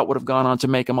pulled out would have gone on to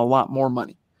make them a lot more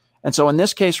money. And so in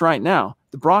this case right now,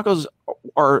 the Broncos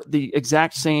are the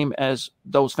exact same as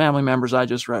those family members I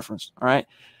just referenced, all right?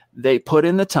 They put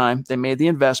in the time, they made the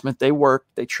investment, they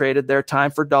worked, they traded their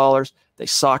time for dollars, they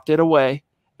socked it away.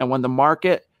 And when the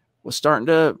market was starting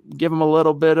to give them a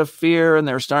little bit of fear and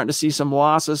they were starting to see some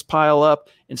losses pile up,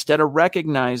 instead of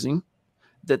recognizing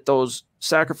that those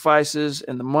sacrifices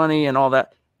and the money and all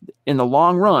that in the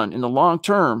long run, in the long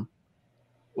term,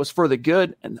 was for the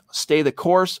good and stay the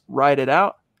course, ride it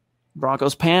out,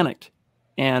 Broncos panicked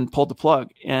and pulled the plug.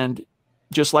 And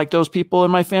just like those people in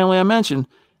my family I mentioned,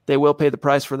 they will pay the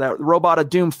price for that. Robot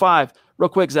of Doom 5. Real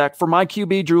quick, Zach, for my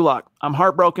QB, Drew Lock, I'm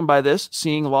heartbroken by this.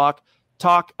 Seeing Lock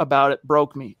talk about it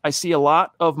broke me. I see a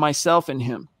lot of myself in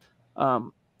him.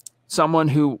 Someone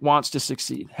who wants to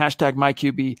succeed. Hashtag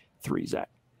MyQB3, Zach.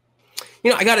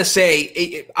 I got to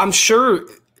say, I'm sure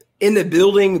in the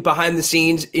building behind the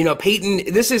scenes,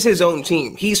 Peyton, this is his own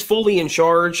team. He's fully in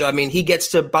charge. I mean, he gets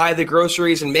to buy the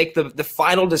groceries and make the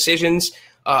final decisions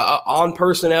on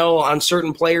personnel, on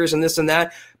certain players and this and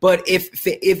that. But if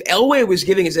Elway was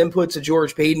giving his input to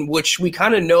George Payton, which we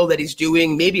kind of know that he's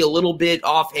doing, maybe a little bit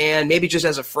offhand, maybe just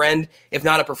as a friend, if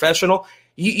not a professional,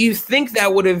 you think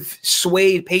that would have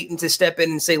swayed Payton to step in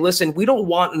and say, listen, we don't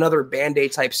want another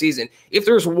Band-Aid type season. If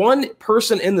there's one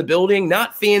person in the building,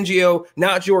 not Fangio,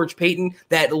 not George Payton,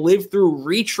 that lived through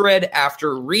retread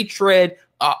after retread,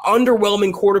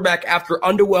 underwhelming quarterback after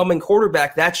underwhelming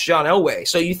quarterback, that's John Elway.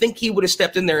 So you think he would have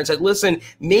stepped in there and said, listen,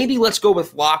 maybe let's go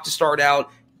with Locke to start out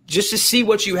just to see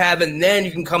what you have, and then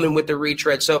you can come in with the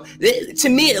retread. So to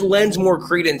me, it lends more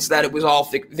credence that it was all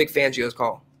Vic Fangio's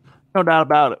call. No doubt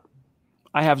about it.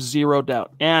 I have zero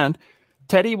doubt. And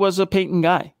Teddy was a Payton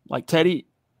guy. Like Teddy,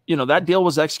 that deal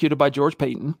was executed by George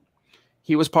Payton.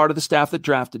 He was part of the staff that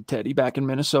drafted Teddy back in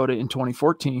Minnesota in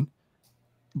 2014.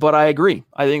 But I agree.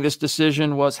 I think this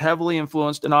decision was heavily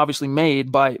influenced and obviously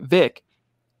made by Vic.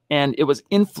 And it was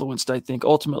influenced, I think,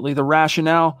 ultimately. The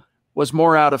rationale was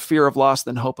more out of fear of loss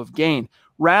than hope of gain.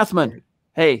 Rathman,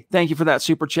 hey, thank you for that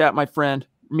super chat, my friend.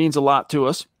 It means a lot to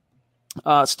us.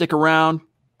 Stick around.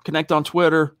 Connect on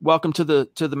Twitter. Welcome to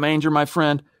the manger, my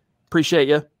friend. Appreciate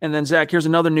you. And then, Zach, here's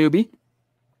another newbie.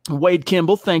 Wade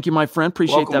Kimball, thank you, my friend.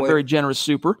 Appreciate Welcome, that Wade. Very generous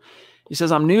super. He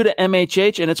says, I'm new to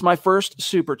MHH, and it's my first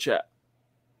super chat.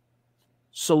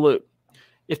 Salute.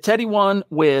 If Teddy won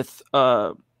with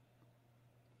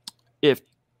if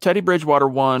Teddy Bridgewater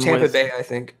won Tampa with Bay, I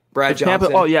think. Brad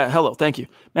Johnson. Oh, yeah. Hello. Thank you.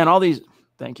 Man, all these.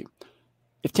 Thank you.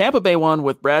 If Tampa Bay won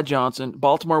with Brad Johnson,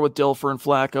 Baltimore with Dilfer and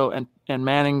Flacco and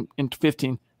Manning in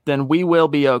 15, then we will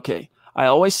be okay. I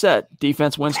always said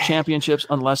defense wins championships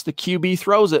unless the QB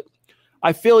throws it.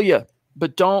 I feel you,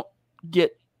 but don't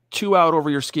get too out over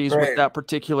your skis with that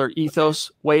particular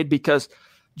ethos, Wade, because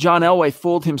John Elway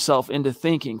fooled himself into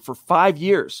thinking for 5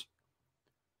 years,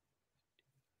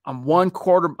 I'm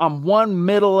one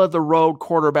middle of the road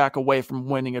quarterback away from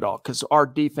winning it all because our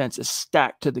defense is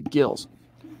stacked to the gills.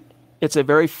 It's a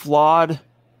very flawed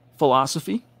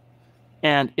philosophy,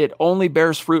 and it only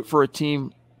bears fruit for a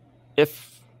team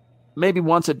if maybe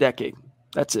once a decade.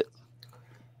 That's it.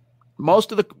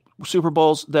 Most of the Super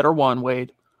Bowls that are won,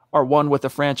 Wade, are won with a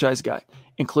franchise guy,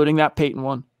 including that Peyton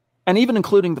one, and even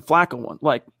including the Flacco one.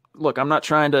 Like, look, I'm not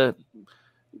trying to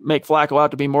make Flacco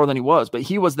out to be more than he was, but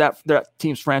he was that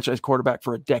team's franchise quarterback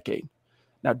for a decade.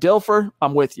 Now, Dilfer,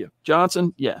 I'm with you.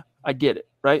 Johnson, yeah, I get it,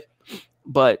 right?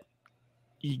 But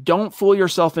you don't fool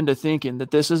yourself into thinking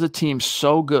that this is a team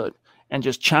so good and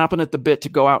just chomping at the bit to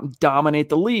go out and dominate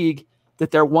the league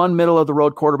that they're one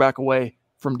middle-of-the-road quarterback away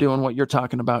from doing what you're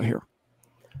talking about here.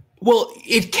 Well,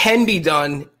 it can be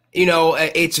done.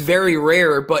 It's very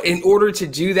rare, but in order to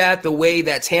do that the way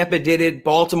that Tampa did it,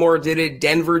 Baltimore did it,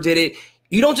 Denver did it,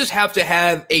 you don't just have to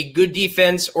have a good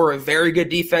defense or a very good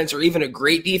defense or even a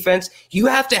great defense. You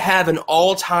have to have an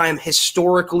all-time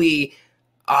historically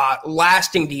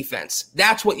lasting defense.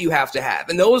 That's what you have to have.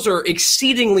 And those are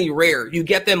exceedingly rare. You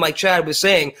get them, like Chad was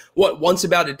saying, once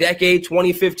about a decade,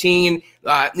 2015,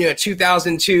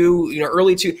 2002,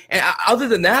 early two. And other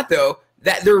than that, though,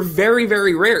 that they're very,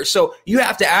 very rare. So you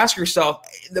have to ask yourself,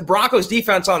 the Broncos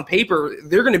defense on paper,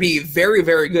 they're going to be very,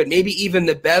 very good, maybe even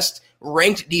the best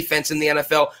ranked defense in the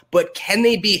NFL. But can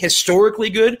they be historically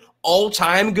good,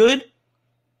 all-time good?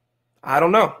 I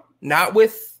don't know. Not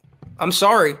with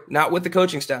the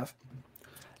coaching staff.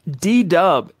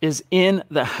 D-Dub is in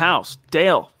the house.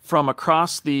 Dale from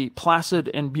across the placid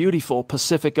and beautiful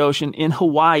Pacific Ocean in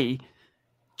Hawaii,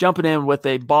 jumping in with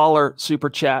a baller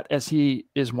super chat as he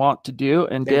is wont to do.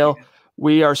 And Dale,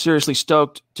 we are seriously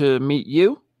stoked to meet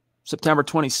you September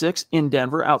 26th in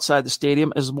Denver outside the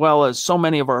stadium, as well as so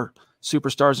many of our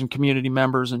superstars and community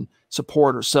members and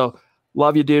supporters. So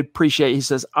love you, dude. Appreciate it. He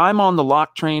says, I'm on the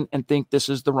lock train and think this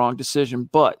is the wrong decision,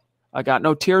 but I got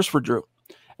no tears for Drew.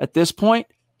 At this point,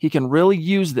 he can really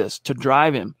use this to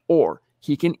drive him, or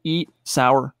he can eat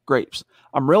sour grapes.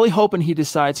 I'm really hoping he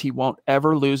decides he won't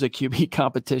ever lose a QB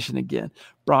competition again.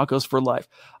 Broncos for life.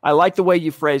 I like the way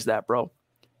you phrase that, bro.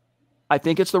 I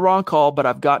think it's the wrong call, but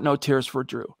I've got no tears for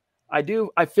Drew. I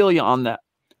do. I feel you on that.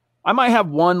 I might have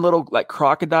one little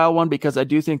crocodile one because I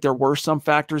do think there were some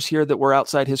factors here that were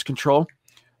outside his control.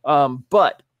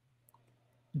 But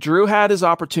Drew had his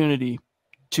opportunity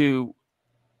to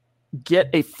get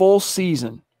a full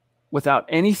season without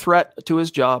any threat to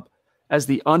his job as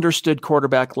the understood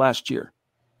quarterback last year.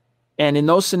 And in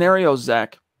those scenarios,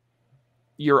 Zach,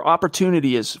 your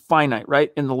opportunity is finite,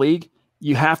 right? In the league,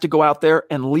 you have to go out there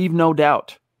and leave no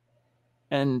doubt.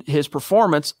 And his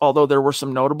performance, although there were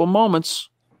some notable moments,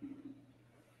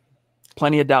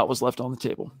 plenty of doubt was left on the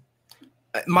table.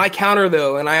 My counter,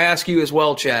 though, and I ask you as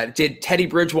well, Chad, did Teddy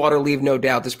Bridgewater leave no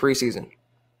doubt this preseason?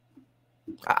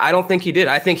 I don't think he did.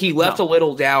 I think he left a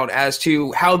little doubt as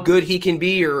to how good he can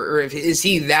be, or if is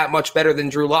he that much better than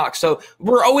Drew Lock. So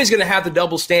we're always going to have the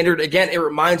double standard. Again, it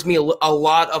reminds me a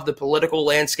lot of the political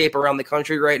landscape around the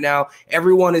country right now.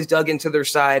 Everyone is dug into their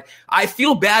side. I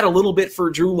feel bad a little bit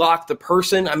for Drew Lock, the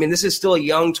person. I mean, this is still a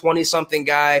young 20-something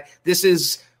guy. This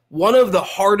is one of the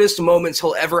hardest moments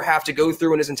he'll ever have to go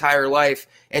through in his entire life.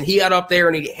 And he got up there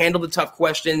and he handled the tough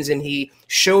questions and he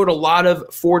showed a lot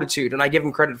of fortitude, and I give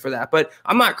him credit for that. But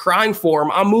I'm not crying for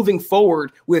him. I'm moving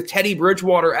forward with Teddy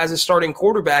Bridgewater as a starting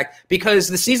quarterback because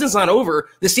the season's not over.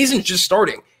 The season's just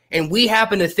starting. And we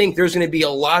happen to think there's going to be a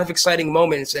lot of exciting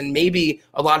moments and maybe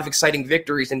a lot of exciting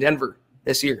victories in Denver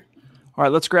this year. All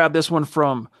right, let's grab this one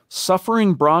from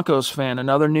Suffering Broncos Fan,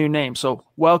 another new name. So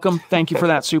welcome. Thank you for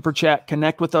that super chat.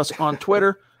 Connect with us on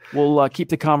Twitter. We'll keep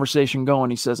the conversation going.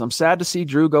 He says, I'm sad to see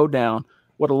Drew go down.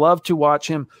 Would have loved to watch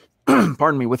him,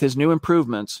 pardon me, with his new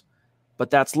improvements. But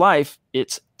that's life.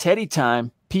 It's Teddy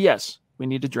time. P.S. We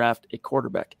need to draft a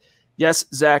quarterback. Yes,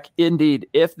 Zach, indeed.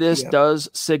 If this does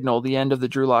signal the end of the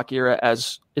Drew Lock era,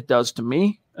 as it does to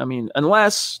me, I mean,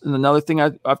 unless, and another thing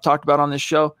I've talked about on this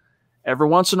show, every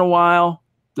once in a while,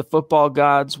 the football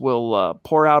gods will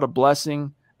pour out a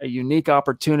blessing, a unique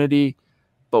opportunity.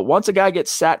 But once a guy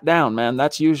gets sat down, man,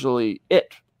 that's usually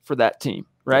it for that team,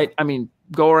 right? I mean,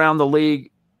 go around the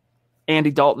league,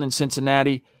 Andy Dalton in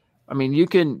Cincinnati. I mean, you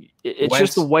can – it's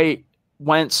just the way –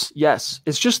 Wentz, yes.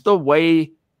 It's just the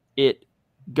way it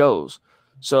goes.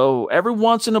 So every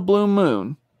once in a blue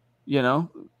moon, you know,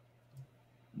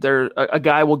 a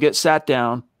guy will get sat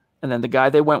down, and then the guy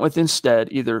they went with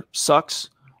instead either sucks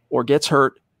or gets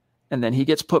hurt, and then he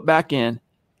gets put back in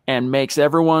and makes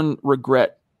everyone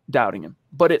regret doubting him.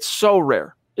 But it's so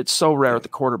rare. It's so rare at the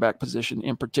quarterback position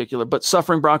in particular. But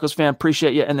Suffering Broncos fan,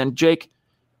 appreciate you. And then Jake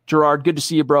Gerard, good to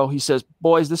see you, bro. He says,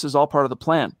 boys, this is all part of the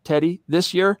plan. Teddy,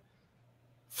 this year,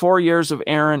 4 years of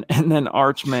Aaron and then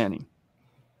Arch Manning.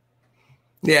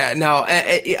 Yeah, no,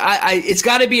 it's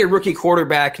got to be a rookie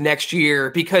quarterback next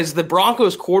year because the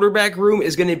Broncos quarterback room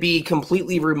is going to be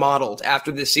completely remodeled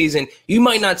after this season. You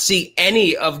might not see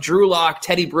any of Drew Lock,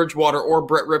 Teddy Bridgewater, or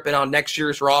Brett Rippon on next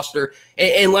year's roster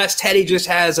unless Teddy just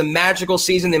has a magical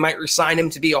season. They might resign him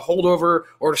to be a holdover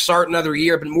or to start another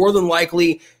year, but more than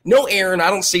likely, no Aaron. I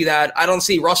don't see that. I don't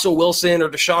see Russell Wilson or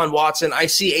Deshaun Watson. I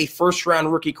see a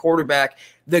first-round rookie quarterback,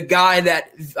 the guy that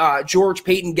George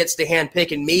Payton gets to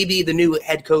handpick, and maybe the new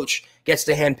head coach gets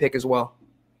to handpick as well.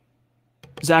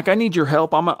 Zach, I need your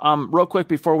help. I'm real quick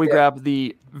before we grab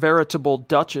the veritable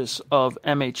Duchess of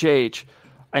MHH.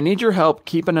 I need your help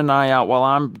keeping an eye out while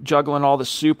I'm juggling all the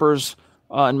supers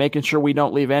and making sure we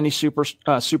don't leave any super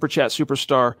chat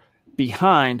superstar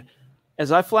behind.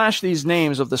 As I flash these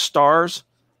names of the stars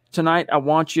tonight, I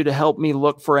want you to help me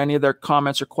look for any of their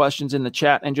comments or questions in the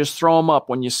chat and just throw them up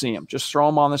when you see them. Just throw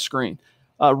them on the screen.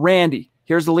 Randy,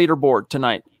 here's the leaderboard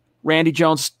tonight. Randy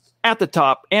Jones at the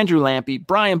top. Andrew Lampy,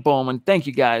 Brian Bowman, thank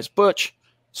you guys. Butch,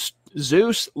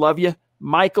 Zeus, love you.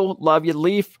 Michael, love you.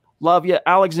 Leaf, love you.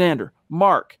 Alexander,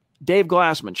 Mark, Dave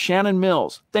Glassman, Shannon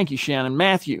Mills, thank you, Shannon.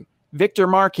 Matthew, Victor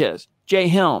Marquez, Jay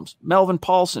Helms, Melvin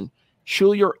Paulson,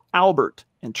 Schuler Albert,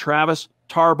 and Travis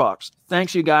Tarbox.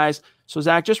 Thanks, you guys. So,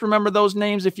 Zach, just remember those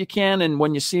names if you can, and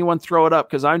when you see one, throw it up,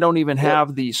 because I don't even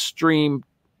have the stream,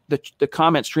 the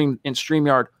comment stream in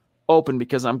StreamYard open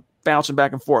because I'm bouncing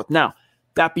back and forth. Now,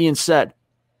 that being said,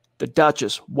 the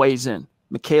Duchess weighs in.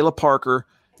 Michaela Parker.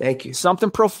 Thank you.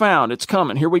 Something profound. It's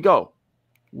coming. Here we go.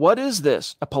 What is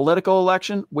this? A political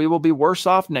election? We will be worse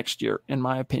off next year, in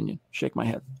my opinion. Shake my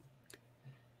head.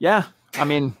 Yeah, I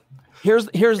mean, here's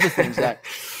the thing, Zach.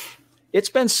 It's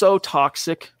been so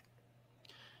toxic.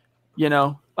 You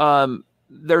know,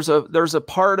 there's a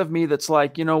part of me that's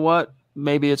like, you know what?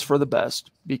 Maybe it's for the best,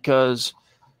 because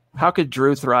how could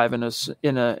Drew thrive in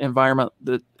an environment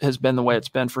that has been the way it's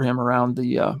been for him around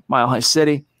the Mile High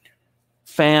City,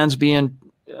 fans being,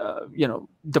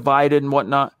 divided and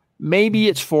whatnot? Maybe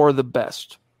it's for the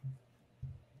best.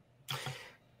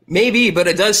 Maybe, but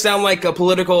it does sound like a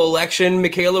political election,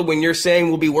 Michaela, when you're saying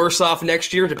we'll be worse off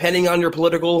next year, depending on your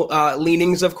political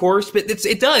leanings, of course. But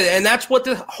it does, and that's what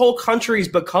the whole country's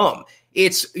become.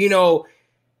 It's,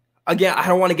 again, I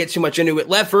don't want to get too much into it.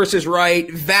 Left versus right,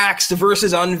 vaxxed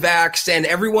versus unvaxxed, and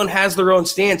everyone has their own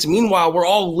stance. Meanwhile, we're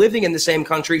all living in the same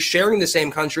country, sharing the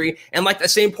same country, and like the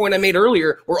same point I made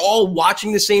earlier, we're all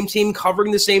watching the same team,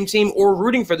 covering the same team, or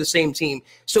rooting for the same team.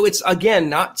 So it's, again,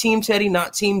 not Team Teddy,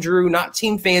 not Team Drew, not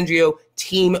Team Fangio,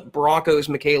 Team Broncos,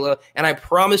 Michaela. And I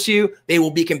promise you, they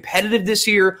will be competitive this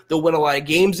year. They'll win a lot of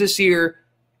games this year,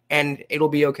 and it'll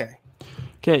be okay.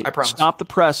 Okay, I promise. Stop the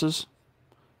presses.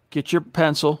 Get your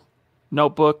pencil.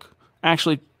 Notebook,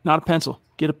 actually not a pencil,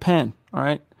 get a pen, all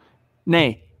right?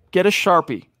 Nay, get a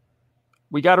Sharpie.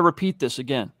 We got to repeat this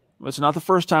again. It's not the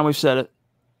first time we've said it.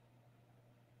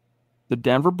 The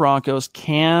Denver Broncos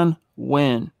can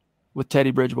win with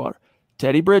Teddy Bridgewater.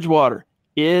 Teddy Bridgewater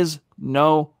is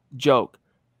no joke.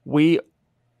 We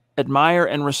admire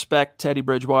and respect Teddy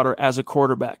Bridgewater as a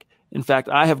quarterback. In fact,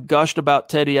 I have gushed about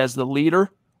Teddy as the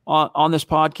leader on this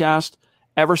podcast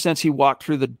ever since he walked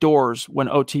through the doors when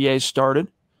OTAs started.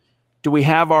 Do we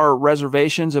have our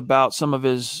reservations about some of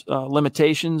his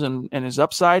limitations and his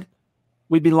upside?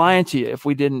 We'd be lying to you if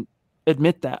we didn't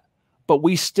admit that. But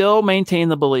we still maintain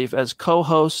the belief as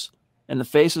co-hosts and the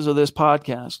faces of this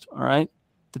podcast, all right,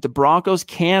 that the Broncos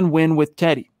can win with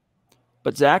Teddy.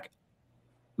 But, Zach,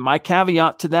 my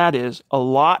caveat to that is a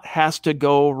lot has to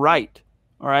go right,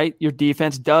 all right? Your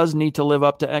defense does need to live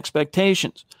up to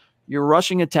expectations. Your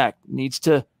rushing attack needs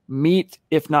to meet,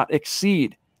 if not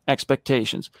exceed,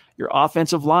 expectations. Your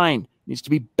offensive line needs to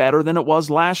be better than it was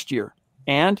last year.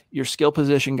 And your skill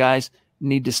position guys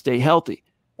need to stay healthy.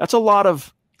 That's a lot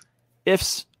of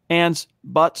ifs, ands,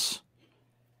 buts.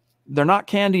 They're not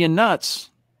candy and nuts,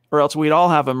 or else we'd all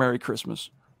have a Merry Christmas.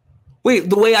 Wait,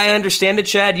 the way I understand it,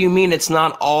 Chad, you mean it's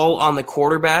not all on the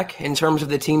quarterback in terms of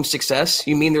the team's success?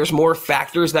 You mean there's more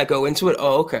factors that go into it?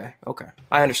 Oh, okay.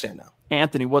 I understand now.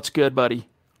 Anthony, what's good, buddy?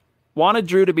 Wanted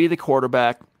Drew to be the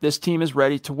quarterback. This team is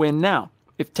ready to win now.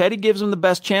 If Teddy gives him the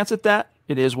best chance at that,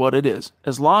 it is what it is.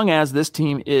 As long as this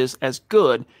team is as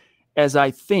good as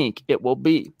I think it will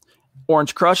be.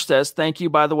 Orange Crush says, thank you,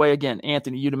 by the way, again,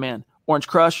 Anthony, you demand. Orange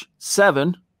Crush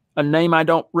 7, a name I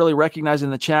don't really recognize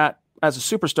in the chat as a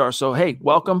superstar. So, hey,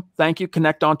 welcome. Thank you.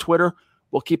 Connect on Twitter.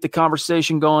 We'll keep the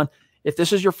conversation going. If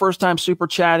this is your first time super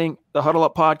chatting, the Huddle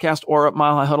Up podcast or at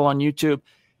Mile High Huddle on YouTube,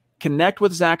 connect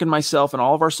with Zach and myself and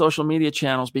all of our social media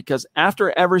channels, because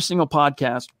after every single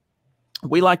podcast,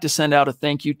 we like to send out a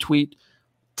thank you tweet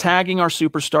tagging our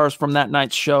superstars from that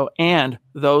night's show and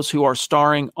those who are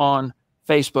starring on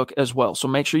Facebook as well. So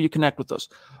make sure you connect with us.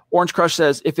 Orange Crush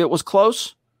says, if it was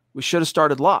close, we should have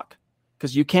started Locke,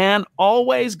 because you can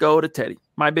always go to Teddy.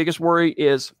 My biggest worry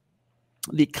is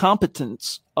the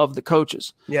competence of the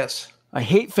coaches. Yes. I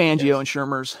hate Fangio and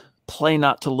Shermer's play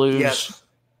not to lose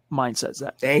mindset,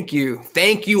 Zach. Thank you.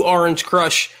 Thank you, Orange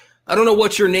Crush. I don't know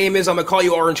what your name is. I'm going to call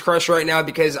you Orange Crush right now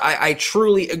because I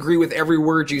truly agree with every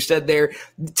word you said there.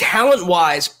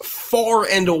 Talent-wise, far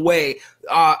and away,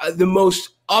 the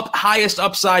most highest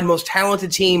upside, most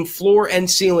talented team, floor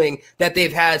and ceiling that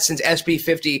they've had since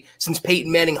SB50, since Peyton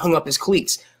Manning hung up his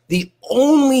cleats. The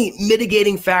only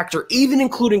mitigating factor, even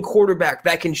including quarterback,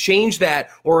 that can change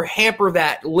that or hamper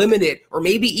that, limit it, or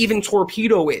maybe even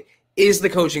torpedo it, is the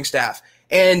coaching staff.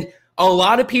 And a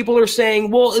lot of people are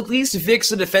saying, well, at least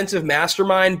Vic's a defensive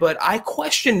mastermind, but I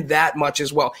question that much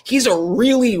as well. He's a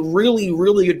really, really,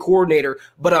 really good coordinator,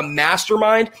 but a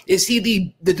mastermind? Is he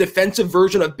the defensive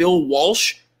version of Bill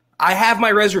Walsh? I have my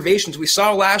reservations. We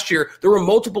saw last year there were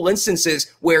multiple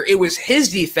instances where it was his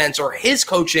defense or his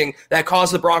coaching that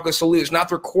caused the Broncos to lose, not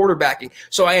their quarterbacking.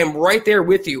 So I am right there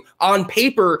with you. On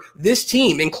paper, this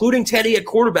team, including Teddy at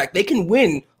quarterback, they can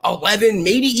win 11,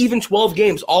 maybe even 12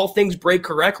 games, all things break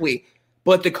correctly.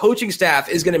 But the coaching staff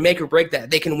is going to make or break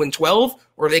that. They can win 12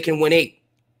 or they can win 8.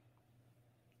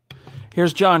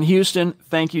 Here's John Houston.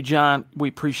 Thank you, John. We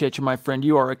appreciate you, my friend.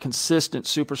 You are a consistent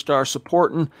superstar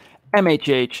supporting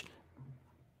MHH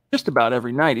just about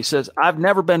every night. He says, I've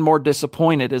never been more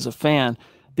disappointed as a fan.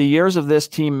 The years of this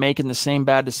team making the same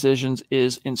bad decisions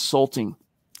is insulting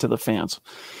to the fans.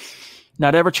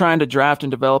 Not ever trying to draft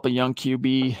and develop a young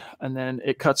QB, and then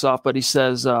it cuts off, but he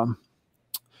says, not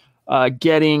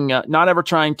ever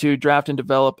trying to draft and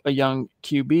develop a young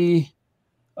QB,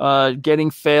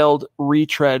 getting failed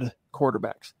retread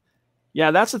quarterbacks.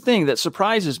 Yeah, that's the thing that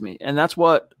surprises me, and that's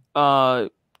what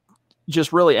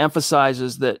just really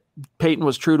emphasizes that Peyton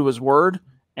was true to his word,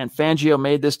 and Fangio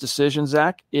made this decision,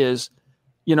 Zach, is,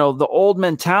 the old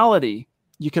mentality.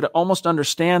 You could almost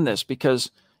understand this because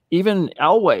even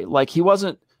Elway, he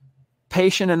wasn't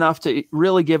patient enough to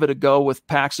really give it a go with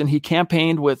Paxton. He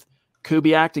campaigned with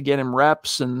Kubiak to get him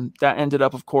reps, and that ended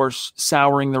up, of course,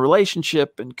 souring the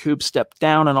relationship, and Kub stepped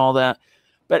down and all that.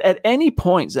 But at any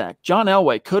point, Zach, John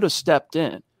Elway could have stepped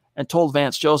in and told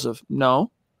Vance Joseph,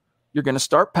 no, you're going to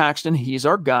start Paxton. He's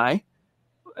our guy.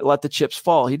 Let the chips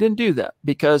fall. He didn't do that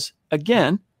because,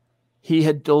 again, he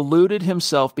had deluded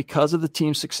himself because of the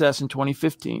team's success in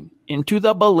 2015 into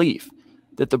the belief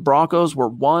that the Broncos were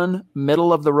one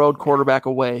middle-of-the-road quarterback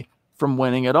away from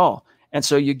winning it all. And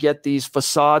so you get these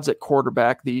facades at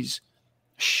quarterback, these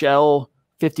shell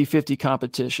 50-50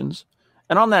 competitions.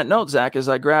 And on that note, Zach, as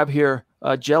I grab here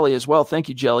Jelly as well, thank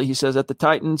you, Jelly. He says at the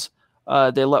Titans,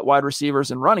 they let wide receivers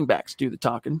and running backs do the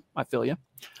talking. I feel you.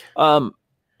 On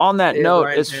that note,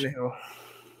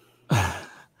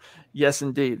 yes,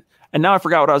 indeed. And now I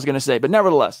forgot what I was going to say, but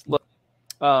nevertheless, look,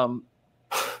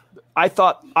 I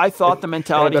thought the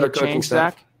mentality had changed,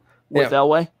 Zach, with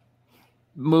Elway,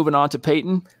 moving on to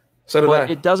Peyton.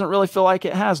 But it doesn't really feel like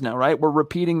it has now, right? We're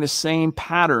repeating the same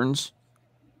patterns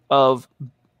of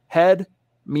head,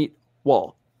 meet,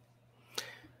 wall.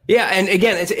 Yeah, and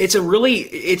again, it's a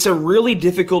really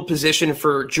difficult position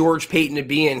for George Payton to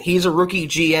be in. He's a rookie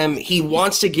GM. He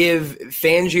wants to give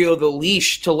Fangio the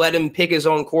leash to let him pick his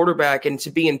own quarterback and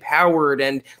to be empowered.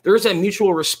 And there's a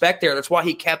mutual respect there. That's why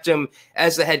he kept him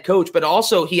as the head coach. But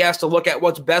also he has to look at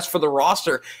what's best for the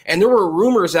roster. And there were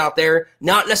rumors out there,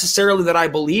 not necessarily that I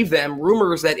believe them,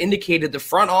 rumors that indicated the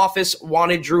front office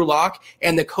wanted Drew Lock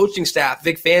and the coaching staff,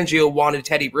 Vic Fangio, wanted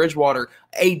Teddy Bridgewater.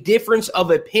 A difference of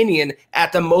opinion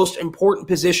at the most important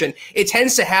position. It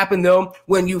tends to happen, though,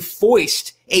 when you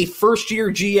foist a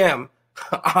first-year GM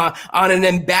on an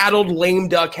embattled lame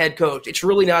duck head coach. It's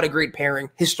really not a great pairing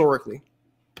historically.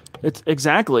 It's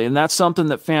exactly, and that's something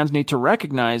that fans need to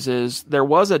recognize is there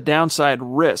was a downside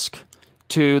risk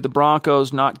to the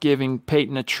Broncos not giving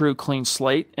Peyton a true clean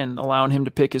slate and allowing him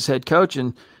to pick his head coach,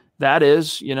 and that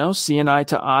is, seeing eye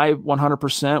to eye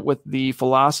 100% with the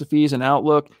philosophies and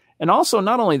outlook. And also,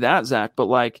 not only that, Zach,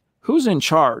 but who's in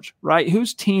charge, right?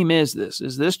 Whose team is this?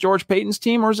 Is this George Payton's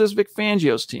team or is this Vic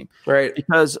Fangio's team? Right.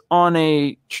 Because on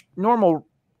a normal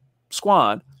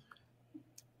squad,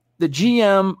 the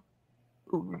GM,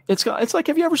 it's like,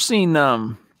 have you ever seen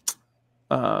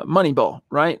Moneyball,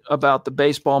 right? About the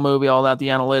baseball movie, all that, the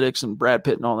analytics and Brad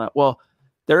Pitt and all that. Well,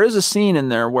 there is a scene in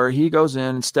there where he goes in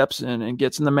and steps in and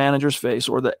gets in the manager's face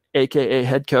or the AKA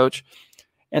head coach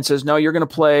and says, no, you're going to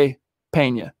play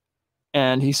Pena.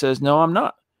 And he says, no, I'm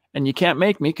not. And you can't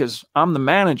make me because I'm the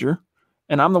manager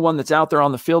and I'm the one that's out there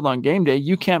on the field on game day.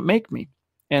 You can't make me.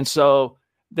 And so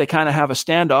they kind of have a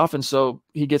standoff. And so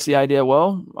he gets the idea,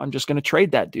 well, I'm just going to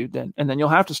trade that dude then. And then you'll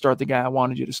have to start the guy I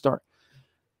wanted you to start.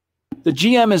 The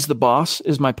GM is the boss,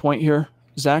 is my point here,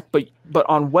 Zach. But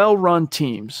on well-run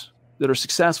teams that are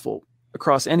successful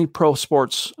across any pro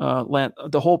sports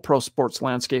the whole pro sports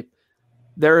landscape,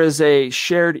 there is a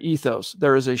shared ethos.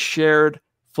 There is a shared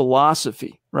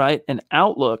philosophy, right? An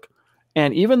outlook.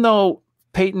 And even though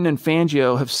Peyton and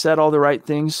Fangio have said all the right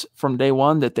things from day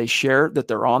one that they share, that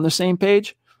they're on the same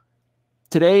page,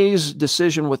 today's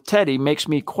decision with Teddy makes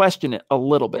me question it a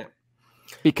little bit,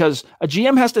 because a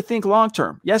GM has to think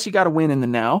long-term. Yes, you got to win in the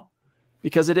now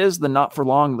because it is the not for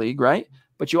long league, right?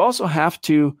 But you also have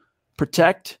to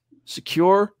protect,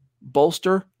 secure,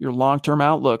 bolster your long-term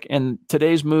outlook. And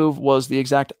today's move was the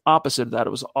exact opposite of that.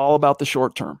 It was all about the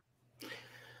short term.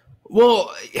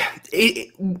 Well,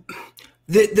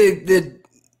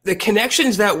 the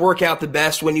connections that work out the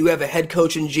best when you have a head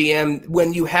coach and GM,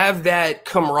 when you have that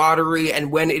camaraderie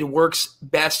and when it works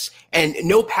best, and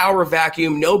no power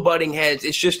vacuum, no butting heads.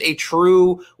 It's just a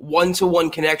true one-to-one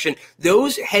connection.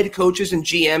 Those head coaches and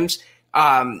GMs,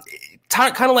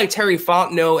 kind of like Terry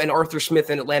Fontenot and Arthur Smith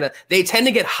in Atlanta, they tend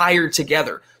to get hired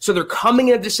together. So they're coming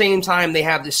in at the same time. They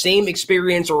have the same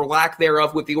experience or lack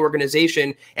thereof with the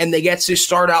organization, and they get to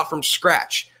start out from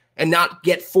scratch and not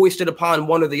get foisted upon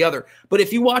one or the other. But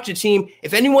if you watch a team,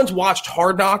 if anyone's watched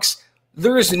Hard Knocks,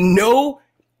 there is no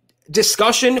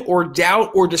discussion or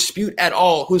doubt or dispute at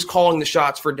all who's calling the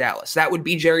shots for Dallas. That would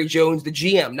be Jerry Jones, the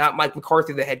GM, not Mike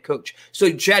McCarthy, the head coach.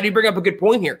 So, Chad, you bring up a good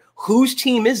point here. Whose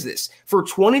team is this? For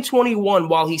 2021,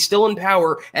 while he's still in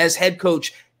power as head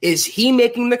coach, is he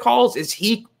making the calls? Is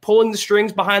he pulling the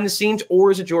strings behind the scenes,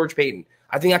 or is it George Payton?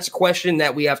 I think that's a question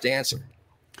that we have to answer.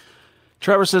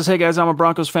 Trevor says, hey, guys, I'm a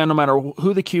Broncos fan no matter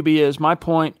who the QB is. My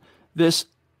point is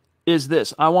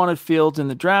this. I wanted Fields in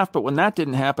the draft, but when that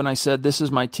didn't happen, I said, this is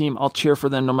my team. I'll cheer for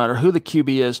them no matter who the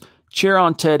QB is. Cheer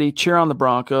on Teddy. Cheer on the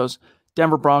Broncos.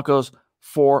 Denver Broncos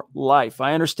for life.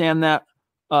 I understand that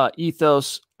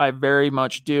ethos. I very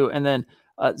much do. And then,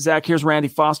 Zach, here's Randy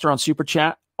Foster on Super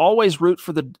Chat. Always root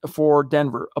for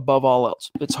Denver above all else.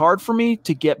 It's hard for me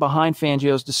to get behind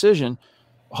Fangio's decision.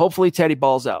 Hopefully Teddy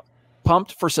balls out.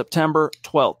 Pumped for September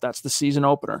 12th. That's the season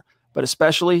opener. But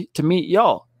especially to meet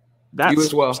y'all. That's you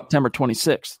as well. September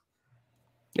 26th.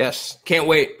 Yes. Can't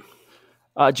wait.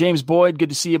 James Boyd, good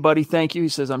to see you, buddy. Thank you. He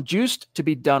says, I'm juiced to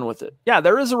be done with it. Yeah,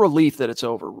 there is a relief that it's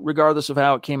over, regardless of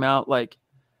how it came out. Like,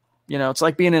 it's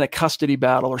like being in a custody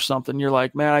battle or something. You're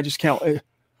like, man, I just can't.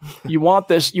 You want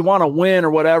this, you want to win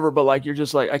or whatever, but like, you're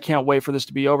just like, I can't wait for this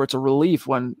to be over. It's a relief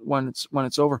when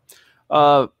it's over.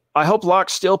 I hope Locke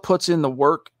still puts in the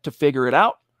work to figure it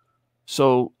out.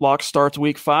 So Locke starts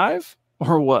week 5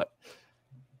 or what?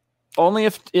 Only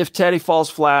if Teddy falls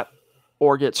flat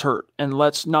or gets hurt. And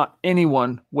let's not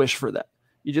anyone wish for that.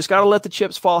 You just got to let the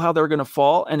chips fall how they're going to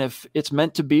fall. And if it's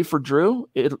meant to be for Drew,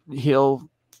 he'll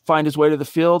find his way to the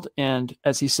field. And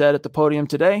as he said at the podium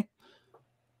today,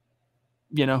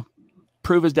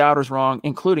 prove his doubters wrong,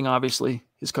 including obviously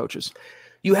his coaches.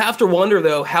 You have to wonder,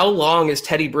 though, how long is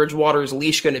Teddy Bridgewater's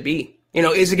leash going to be?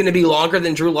 Is it going to be longer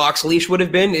than Drew Lock's leash would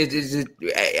have been? Is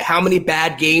it, how many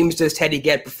bad games does Teddy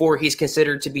get before he's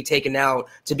considered to be taken out,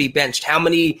 to be benched? How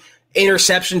many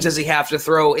interceptions does he have to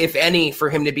throw, if any, for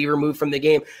him to be removed from the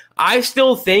game? I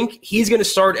still think he's going to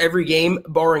start every game,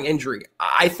 barring injury.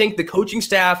 I think the coaching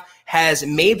staff has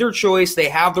made their choice. They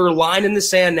have their line in the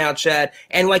sand now, Chad.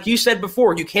 And like you said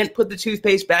before, you can't put the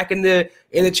toothpaste back in the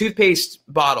toothpaste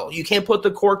bottle. You can't put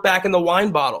the cork back in the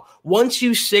wine bottle. Once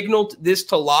you signaled this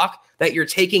to Locke that you're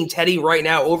taking Teddy right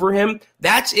now over him,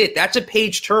 that's it. That's a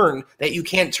page turn that you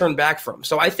can't turn back from.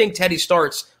 So I think Teddy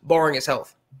starts, barring his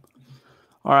health.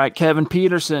 All right, Kevin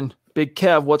Peterson, Big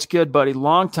Kev, what's good, buddy?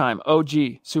 Long time OG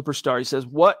superstar. He says,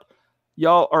 what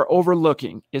y'all are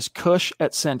overlooking is Cush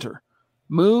at center.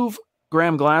 Move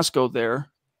Graham Glasgow there,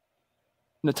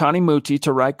 Netani Muti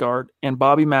to right guard, and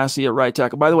Bobby Massey at right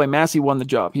tackle. By the way, Massey won the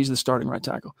job. He's the starting right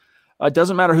tackle. It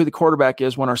doesn't matter who the quarterback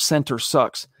is when our center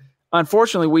sucks.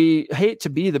 Unfortunately, we hate to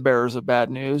be the bearers of bad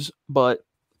news, but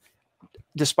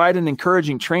despite an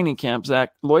encouraging training camp,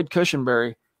 Zach, Lloyd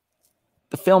Cushenberry,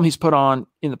 the film he's put on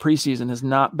in the preseason has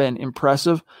not been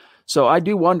impressive. So I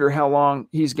do wonder how long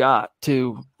he's got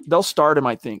to – they'll start him,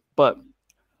 I think, but –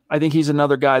 I think he's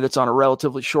another guy that's on a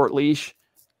relatively short leash,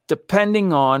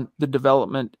 depending on the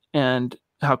development and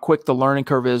how quick the learning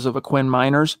curve is of a Quinn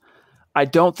Miners. I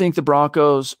don't think the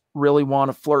Broncos really want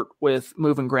to flirt with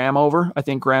moving Graham over. I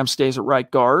think Graham stays at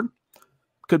right guard.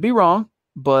 Could be wrong,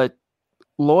 but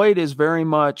Lloyd is very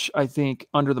much, I think,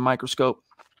 under the microscope.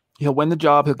 He'll win the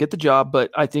job. He'll get the job,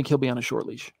 but I think he'll be on a short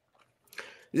leash.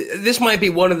 This might be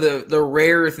one of the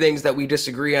rare things that we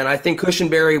disagree on. I think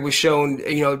Cushenberry was shown,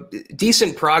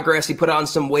 decent progress. He put on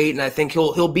some weight, and I think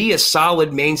he'll be a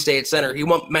solid mainstay at center. He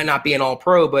might not be an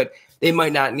all-pro, but they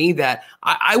might not need that.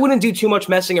 I wouldn't do too much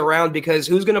messing around because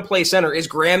who's going to play center? Is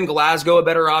Graham Glasgow a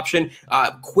better option?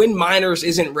 Quinn Miners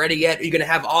isn't ready yet. Are you going to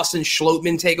have Austin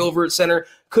Schlottman take over at center?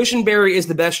 Cushenberry is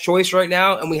the best choice right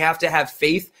now, and we have to have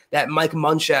faith that Mike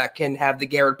Munchak can have the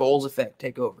Garrett Bowles effect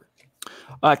take over.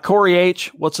 Corey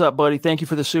H., what's up, buddy? Thank you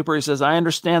for the super. He says, I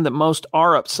understand that most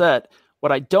are upset.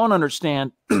 What I don't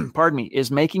understand, pardon me, is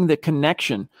making the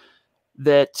connection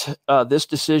that this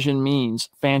decision means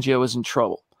Fangio is in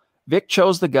trouble. Vic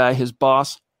chose the guy his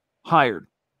boss hired.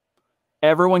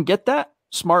 Everyone get that?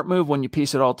 Smart move when you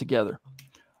piece it all together.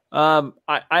 I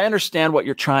understand what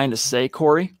you're trying to say,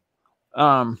 Corey.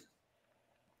 But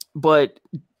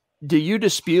do you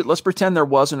dispute, let's pretend there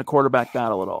wasn't a quarterback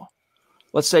battle at all.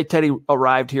 Let's say Teddy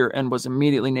arrived here and was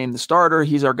immediately named the starter.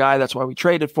 He's our guy. That's why we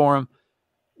traded for him.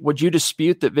 Would you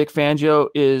dispute that Vic Fangio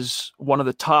is one of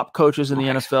the top coaches in the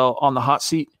NFL on the hot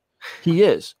seat? He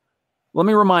is. Let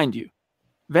me remind you,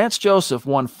 Vance Joseph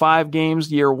won 5 games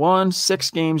year 1,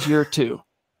 6 games year 2.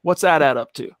 What's that add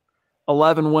up to?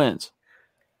 11 wins.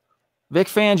 Vic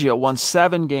Fangio won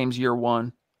 7 games year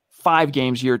 1, 5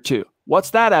 games year 2.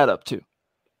 What's that add up to?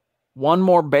 1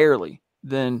 more barely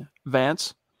than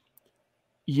Vance.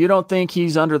 You don't think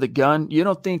he's under the gun? You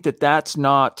don't think that that's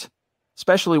not,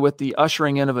 especially with the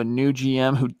ushering in of a new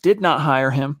GM who did not hire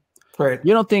him? Right.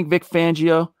 You don't think Vic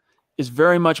Fangio is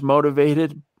very much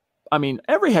motivated? I mean,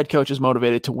 every head coach is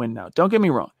motivated to win now. Don't get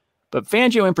me wrong. But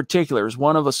Fangio in particular is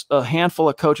one of a handful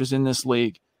of coaches in this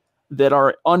league that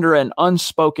are under an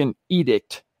unspoken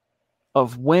edict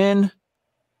of win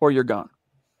or you're gone.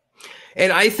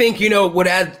 And I think,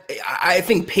 I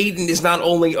think Peyton is not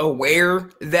only aware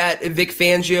that Vic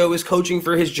Fangio is coaching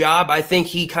for his job, I think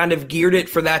he kind of geared it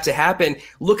for that to happen.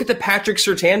 Look at the Patrick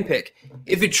Surtain pick.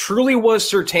 If it truly was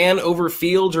Surtain over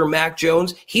Fields or Mac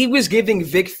Jones, he was giving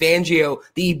Vic Fangio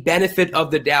the benefit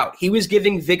of the doubt. He was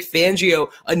giving Vic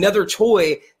Fangio another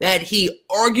toy that he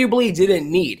arguably didn't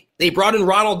need. They brought in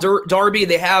Ronald Darby.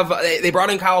 They brought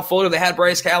in Kyle Fuller. They had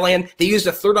Bryce Callahan. They used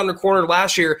a third under corner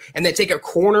last year, and they take a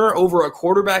corner over a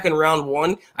quarterback in round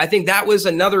 1. I think that was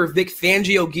another Vic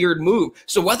Fangio geared move.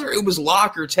 So whether it was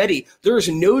Locke or Teddy, there is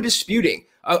no disputing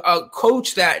a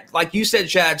coach that, like you said,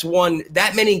 Chad's won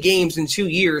that many games in 2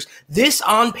 years. This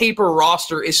on paper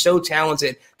roster is so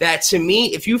talented that, to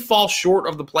me, if you fall short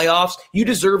of the playoffs, you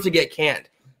deserve to get canned.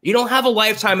 You don't have a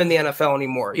lifetime in the NFL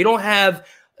anymore. You don't have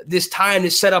this time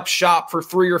to set up shop for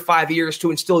 3 or 5 years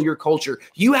to instill your culture.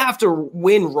 You have to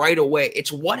win right away.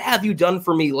 It's what have you done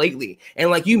for me lately? And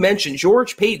like you mentioned,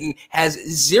 George Paton has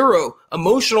zero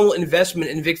emotional investment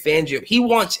in Vic Fangio. He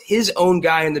wants his own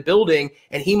guy in the building,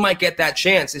 and he might get that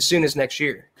chance as soon as next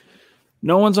year.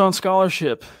 No one's on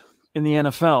scholarship in the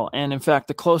NFL. And in fact,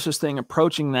 the closest thing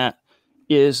approaching that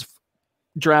is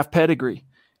draft pedigree.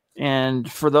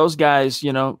 And for those guys,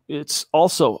 it's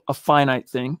also a finite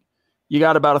thing. You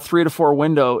got about a 3 to 4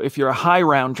 window if you're a high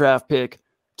round draft pick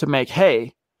to make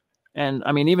hay. And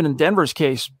I mean, even in Denver's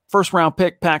case, first round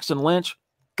pick, Paxton Lynch,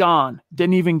 gone.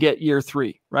 Didn't even get year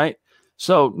 3, right?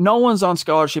 So no one's on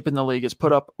scholarship in the league. It's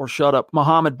put up or shut up.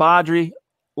 Mohamed Badri,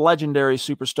 legendary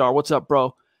superstar. What's up,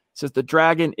 bro? Says the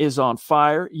Dragon is on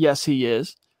fire. Yes, he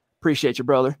is. Appreciate you,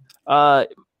 brother. I'm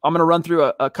going to run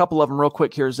through a couple of them real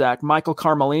quick here, Zach. Michael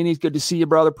Carmelini, good to see you,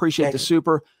 brother. Appreciate the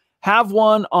super. Have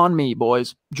one on me,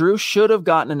 boys. Drew should have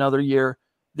gotten another year.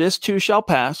 This too shall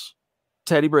pass.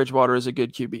 Teddy Bridgewater is a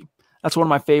good QB. That's one of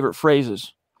my favorite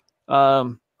phrases.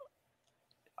 I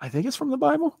think it's from the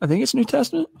Bible. I think it's New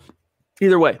Testament.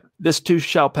 Either way, this too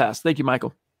shall pass. Thank you,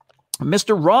 Michael.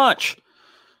 Mr. Raunch,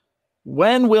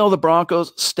 when will the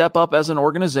Broncos step up as an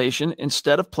organization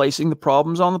instead of placing the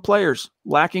problems on the players,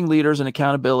 lacking leaders and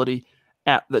accountability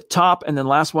at the top? And then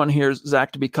last one here,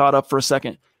 Zach, to be caught up for a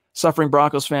second. Suffering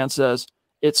Broncos fan says,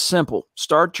 it's simple.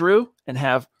 Start Drew and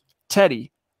have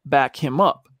Teddy back him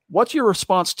up. What's your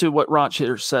response to what Raunch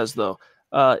here says, though,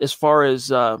 as far as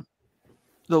the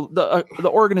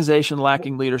organization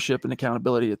lacking leadership and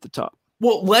accountability at the top?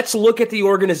 Well, let's look at the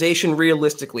organization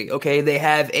realistically, okay? They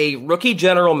have a rookie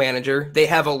general manager. They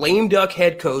have a lame duck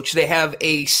head coach. They have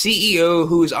a CEO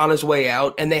who's on his way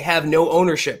out, and they have no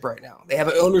ownership right now. They have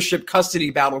an ownership custody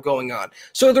battle going on.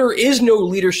 So there is no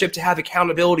leadership to have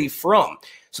accountability from.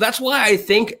 So that's why I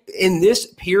think in this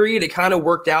period, it kind of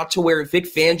worked out to where Vic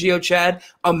Fangio, Chad,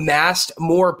 amassed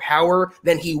more power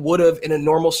than he would have in a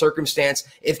normal circumstance.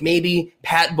 If maybe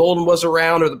Pat Bolden was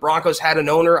around or the Broncos had an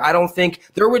owner, I don't think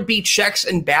there would be checks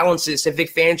and balances to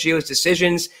Vic Fangio's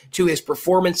decisions, to his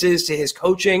performances, to his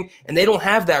coaching, and they don't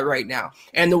have that right now.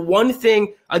 And the one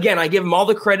thing, again, I give him all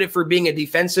the credit for being a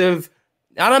defensive,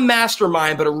 not a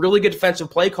mastermind, but a really good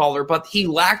defensive play caller, but he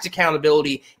lacked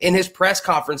accountability in his press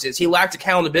conferences. He lacked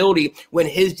accountability when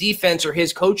his defense or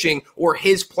his coaching or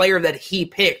his player that he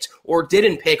picked or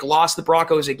didn't pick lost the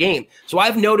Broncos a game. So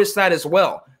I've noticed that as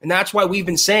well. And that's why we've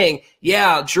been saying,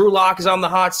 yeah, Drew Lock is on the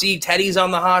hot seat, Teddy's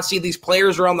on the hot seat, these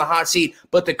players are on the hot seat,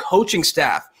 but the coaching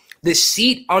staff, the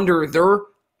seat under their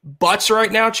butts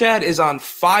right now, Chad, is on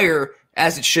fire,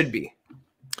 as it should be.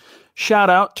 Shout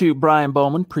out to Brian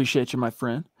Bowman. Appreciate you, my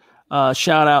friend.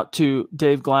 Shout out to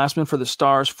Dave Glassman for the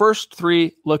Stars. First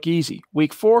 3 look easy.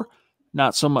 Week 4,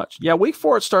 not so much. Yeah, week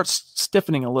 4, it starts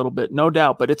stiffening a little bit, no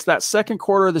doubt. But it's that second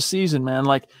quarter of the season, man.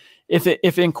 Like if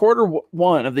in quarter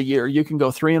 1 of the year you can go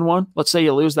 3-1, let's say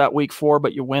you lose that week 4,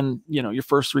 but you win, your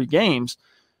first 3 games,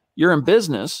 you're in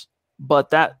business.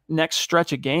 But that next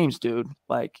stretch of games, dude,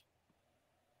 like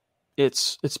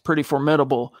it's pretty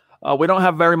formidable. We don't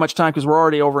have very much time because we're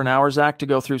already over an hour, Zach, to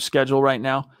go through schedule right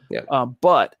now. Yeah.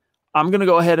 But I'm going to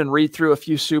go ahead and read through a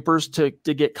few supers to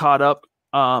get caught up.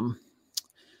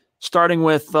 Starting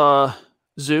with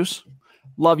Zeus.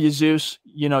 Love you, Zeus.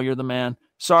 You're the man.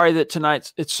 Sorry that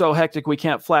tonight it's so hectic we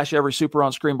can't flash every super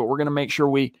on screen, but we're going to make sure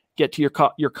we get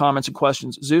to your comments and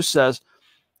questions. Zeus says,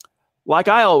 like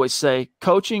I always say,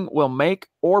 coaching will make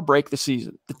or break the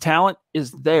season. The talent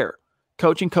is there.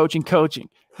 Coaching.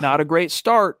 Not a great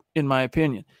start, in my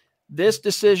opinion. This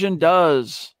decision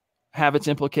does have its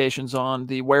implications on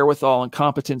the wherewithal and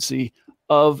competency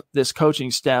of this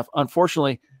coaching staff.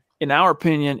 Unfortunately, in our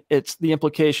opinion, the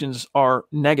implications are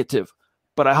negative.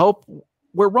 But I hope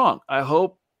we're wrong. I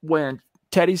hope when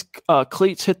Teddy's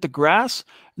cleats hit the grass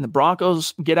and the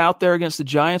Broncos get out there against the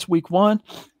Giants week 1,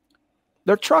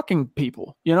 they're trucking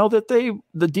people. That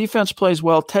the defense plays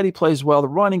well, Teddy plays well, the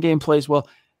running game plays well,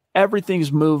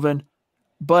 everything's moving.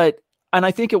 And I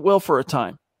think it will for a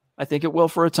time.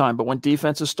 But when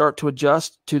defenses start to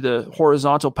adjust to the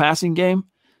horizontal passing game,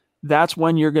 that's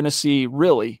when you're going to see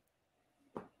really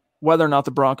whether or not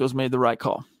the Broncos made the right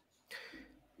call.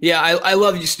 Yeah, I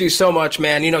love you, Stu, so much,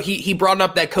 man. He brought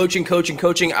up that coaching.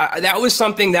 That was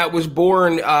something that was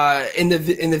born in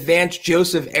the Vance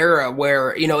Joseph era,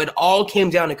 where it all came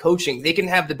down to coaching. They can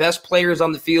have the best players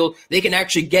on the field, they can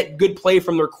actually get good play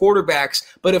from their quarterbacks,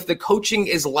 but if the coaching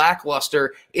is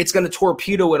lackluster, it's going to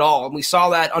torpedo it all. And we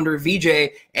saw that under VJ,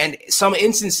 and some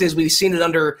instances we've seen it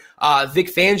under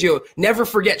Vic Fangio. Never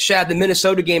forget, Chad, the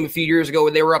Minnesota game a few years ago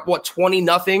where they were up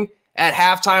 20-0. At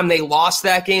halftime, they lost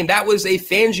that game. That was a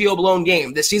Fangio-blown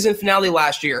game. The season finale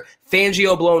last year,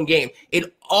 Fangio-blown game.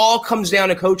 It all comes down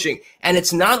to coaching. And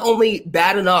it's not only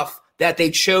bad enough that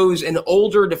they chose an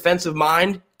older defensive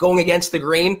mind going against the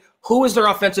grain. Who is their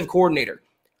offensive coordinator?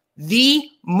 The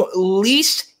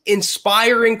least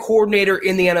inspiring coordinator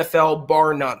in the NFL,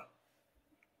 bar none.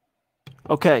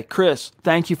 Okay, Chris,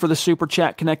 thank you for the super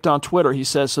chat. Connect on Twitter. He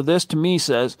says, so this to me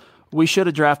says, we should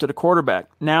have drafted a quarterback.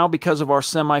 Now, because of our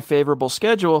semi-favorable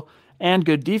schedule and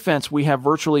good defense, we have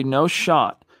virtually no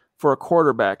shot for a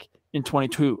quarterback in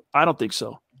 22. I don't think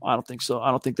so. I don't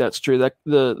think that's true. That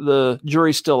the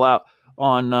jury's still out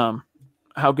on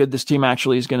how good this team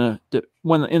actually is going to –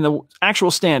 when in the actual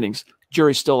standings,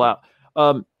 jury's still out.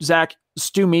 Zach,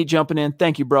 Stu Meat jumping in.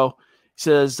 Thank you, bro. He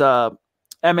says,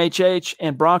 MHH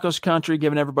and Broncos country,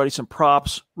 giving everybody some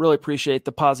props. Really appreciate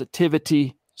the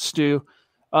positivity, Stu.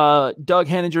 Doug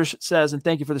Henninger says, and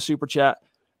thank you for the super chat,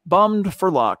 bummed for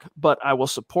Locke, but I will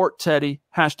support Teddy,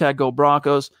 #Go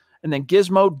Broncos. And then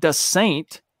Gizmo Da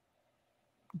Saint,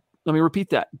 let me repeat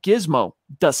that, Gizmo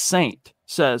Da Saint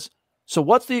says, so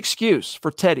what's the excuse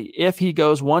for Teddy if he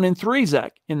goes 1-3,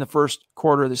 Zach, in the first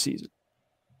quarter of the season?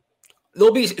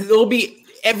 There'll be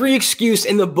every excuse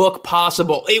in the book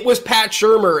possible. It was Pat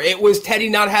Shurmur. It was Teddy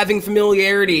not having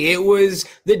familiarity. It was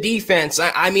the defense.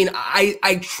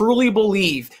 I truly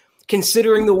believe,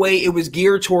 considering the way it was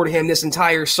geared toward him this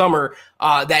entire summer,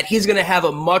 that he's going to have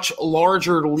a much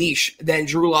larger leash than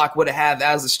Drew Lock would have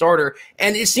as the starter.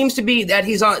 And it seems to be that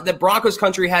the Broncos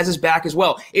country has his back as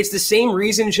well. It's the same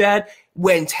reason, Chad,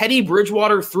 when Teddy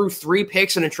Bridgewater threw 3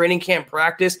 picks in a training camp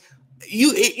practice,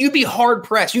 you'd be hard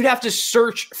pressed. You'd have to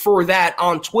search for that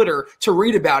on Twitter to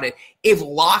read about it. If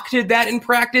Locke did that in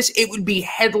practice, it would be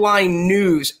headline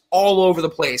news all over the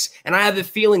place. And I have a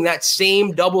feeling that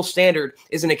same double standard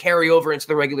is going to carry over into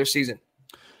the regular season.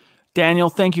 Daniel,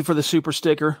 thank you for the super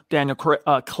sticker. Daniel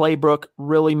Claybrook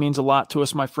really means a lot to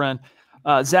us, my friend.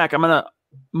 Zach, I'm going to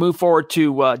move forward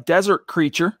to Desert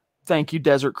Creature. Thank you,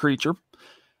 Desert Creature.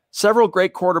 Several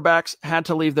great quarterbacks had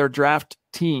to leave their draft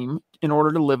team in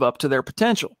order to live up to their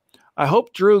potential. I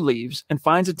hope Drew leaves and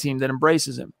finds a team that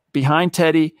embraces him. Behind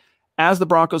Teddy, as the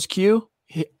Broncos Q,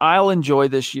 I'll enjoy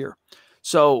this year.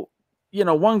 So,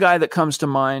 one guy that comes to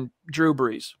mind, Drew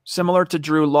Brees, similar to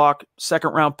Drew Lock,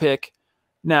 second-round pick.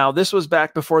 Now, this was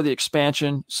back before the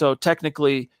expansion, so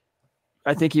technically,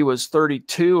 I think he was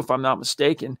 32, if I'm not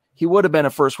mistaken. He would have been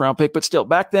a first-round pick, but still,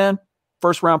 back then,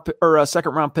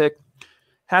 second-round pick,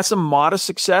 had some modest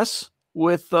success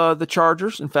with the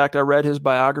Chargers. In fact, I read his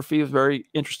biography. It was a very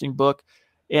interesting book.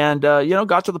 And,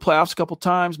 got to the playoffs a couple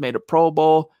times, made a Pro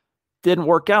Bowl. Didn't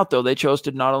work out, though. They chose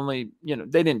to not only,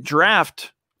 they didn't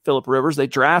draft Phillip Rivers. They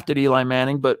drafted Eli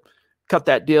Manning, but cut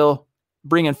that deal,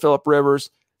 bring in Phillip Rivers.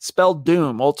 Spelled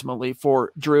doom ultimately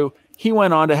for Drew. He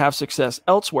went on to have success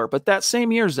elsewhere. But that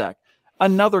same year, Zach,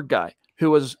 another guy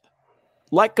who was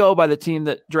let go by the team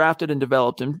that drafted and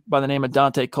developed him by the name of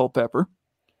Dante Culpepper,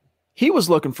 he was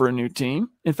looking for a new team.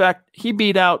 In fact, he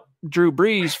beat out Drew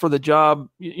Brees for the job,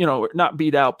 not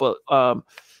beat out, but,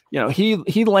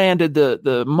 he landed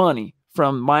the money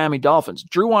from Miami Dolphins.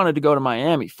 Drew wanted to go to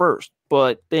Miami first,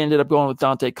 but they ended up going with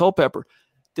Dante Culpepper.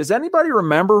 Does anybody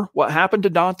remember what happened to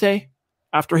Dante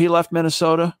after he left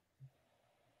Minnesota?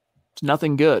 It's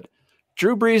nothing good.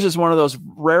 Drew Brees is one of those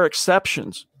rare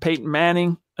exceptions. Peyton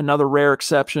Manning, another rare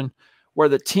exception, where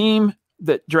the team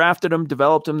that drafted him,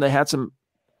 developed him, they had some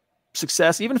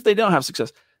success. Even if they don't have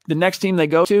success, the next team they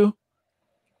go to,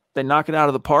 they knock it out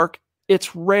of the park.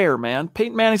 It's rare, man.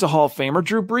 Peyton Manning's a Hall of Famer.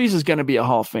 Drew Brees is going to be a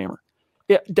Hall of Famer.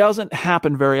 It doesn't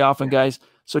happen very often, guys,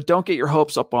 so don't get your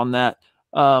hopes up on that.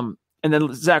 And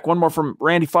then, Zach, one more from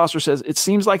Randy Foster says, it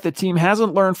seems like the team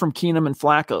hasn't learned from Keenum and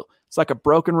Flacco. It's like a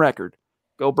broken record.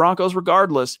 Go Broncos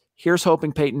regardless. Here's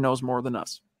hoping Peyton knows more than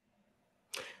us.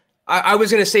 I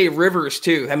was going to say Rivers,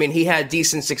 too. I mean, he had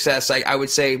decent success, I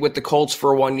would say, with the Colts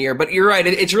for 1 year. But you're right.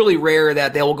 It's really rare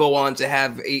that they'll go on to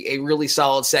have a really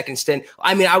solid second stint.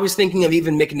 I mean, I was thinking of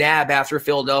even McNabb after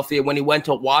Philadelphia when he went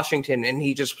to Washington, and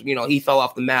he just, he fell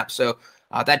off the map. So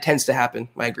that tends to happen.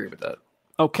 I agree with that.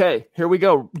 Okay, here we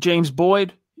go. James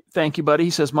Boyd, thank you, buddy. He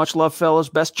says, much love, fellas.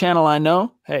 Best channel I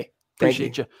know. Hey,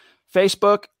 appreciate you.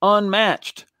 Facebook,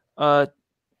 unmatched.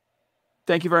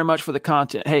 Thank you very much for the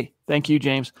content. Hey, thank you,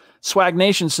 James. Swag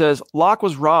Nation says, Locke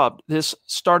was robbed this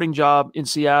starting job in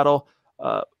Seattle.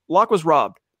 Locke was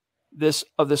robbed this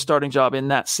starting job in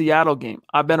that Seattle game.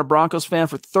 I've been a Broncos fan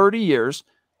for 30 years.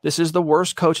 This is the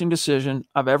worst coaching decision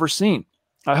I've ever seen.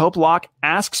 I hope Locke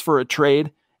asks for a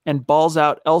trade and balls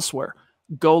out elsewhere.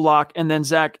 Go Locke. And then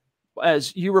Zach,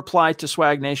 as you reply to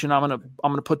Swag Nation, I'm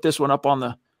gonna put this one up on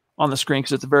the screen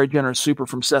because it's a very generous super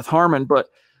from Seth Harmon. But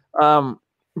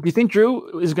do you think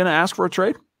Drew is going to ask for a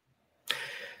trade?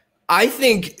 I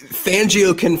think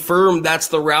Fangio confirmed that's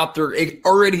the route they're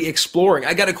already exploring.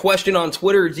 I got a question on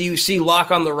Twitter. Do you see Locke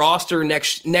on the roster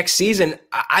next season?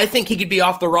 I think he could be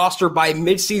off the roster by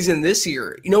midseason this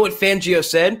year. You know what Fangio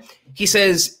said? He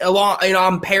says,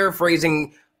 I'm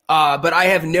paraphrasing, but I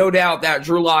have no doubt that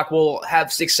Drew Lock will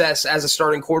have success as a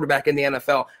starting quarterback in the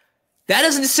NFL. That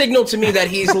doesn't signal to me that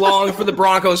he's long for the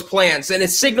Broncos' plans, and it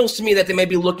signals to me that they may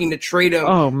be looking to trade him.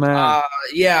 Oh, man.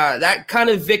 Yeah, that kind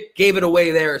of Vic gave it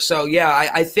away there. So, yeah,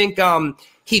 I think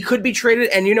he could be traded.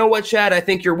 And you know what, Chad? I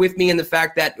think you're with me in the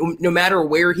fact that no matter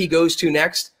where he goes to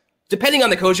next, depending on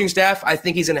the coaching staff, I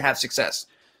think he's going to have success.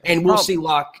 And we'll see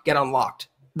Locke get unlocked.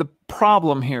 The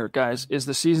problem here, guys, is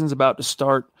the season's about to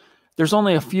start. There's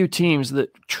only a few teams that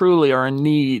truly are in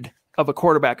need of a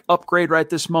quarterback upgrade right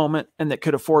this moment and that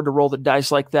could afford to roll the dice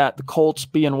like that. The Colts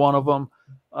being one of them.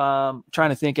 Trying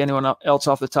to think anyone else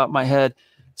off the top of my head.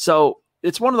 So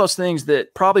it's one of those things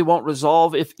that probably won't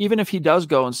resolve even if he does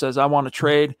go and says, I want to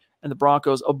trade and the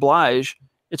Broncos oblige.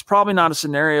 It's probably not a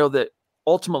scenario that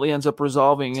ultimately ends up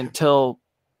resolving until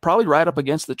probably right up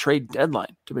against the trade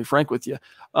deadline, to be frank with you.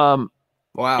 Wow.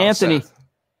 Anthony. Seth.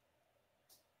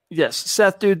 Yes.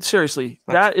 Seth, dude, seriously,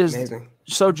 that is amazing.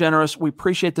 So generous. We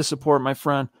appreciate the support, my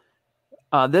friend.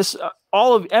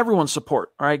 Everyone's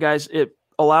support. All right, guys. It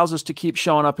allows us to keep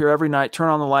showing up here every night, turn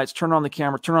on the lights, turn on the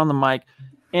camera, turn on the mic,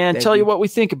 and tell you what we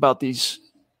think about these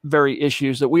very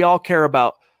issues that we all care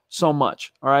about so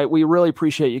much. All right. We really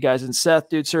appreciate you guys. And Seth,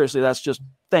 dude, seriously, that's just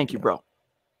thank you, bro.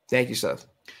 Thank you, Seth.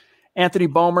 Anthony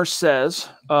Bomer says,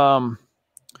 and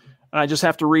I just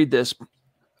have to read this.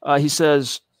 He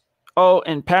says,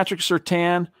 and Patrick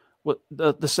Surtain,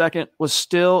 the second, was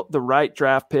still the right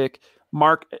draft pick.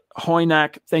 Mark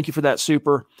Hoynak, thank you for that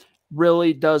super.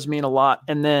 Really does mean a lot.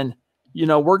 And then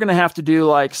we're going to have to do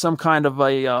like some kind of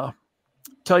a,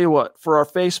 tell you what, for our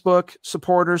Facebook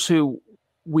supporters who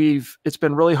it's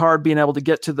been really hard being able to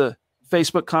get to the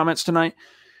Facebook comments tonight.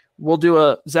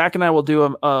 Zach and I will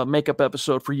do a makeup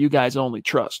episode for you guys only.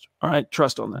 Trust. All right.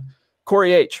 Trust on that.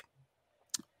 Corey H.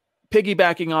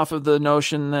 Piggybacking off of the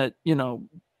notion that,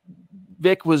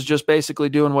 Vic was just basically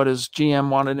doing what his GM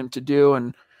wanted him to do.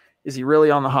 And is he really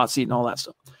on the hot seat and all that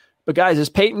stuff? But guys, is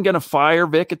Peyton going to fire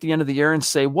Vic at the end of the year and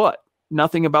say what?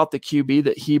 Nothing about the QB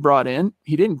that he brought in.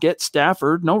 He didn't get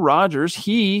Stafford, no Rodgers.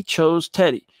 He chose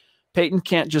Teddy. Peyton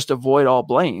can't just avoid all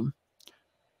blame.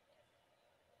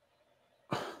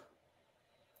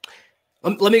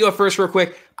 Let me go first real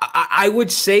quick. I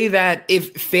would say that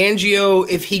if Fangio,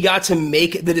 if he got to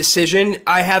make the decision,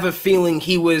 I have a feeling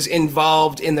he was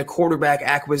involved in the quarterback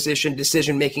acquisition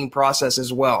decision-making process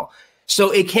as well. So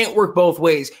it can't work both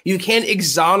ways. You can't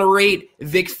exonerate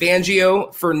Vic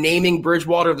Fangio for naming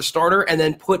Bridgewater the starter and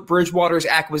then put Bridgewater's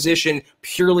acquisition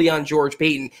purely on George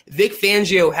Payton. Vic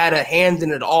Fangio had a hand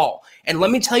in it all. And let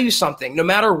me tell you something, no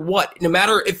matter what, no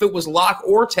matter if it was Locke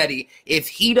or Teddy, if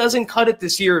he doesn't cut it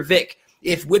this year, Vic,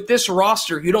 if with this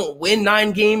roster you don't win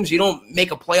 9 games, you don't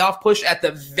make a playoff push, at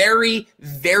the very,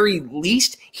 very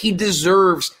least, he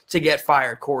deserves to get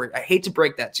fired, Corey. I hate to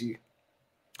break that to you.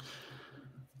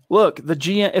 Look, the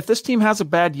GM, if this team has a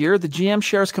bad year, the GM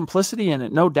shares complicity in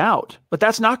it, no doubt. But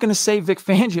that's not going to save Vic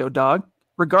Fangio, dog,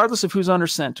 regardless of who's under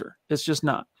center. It's just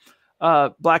not.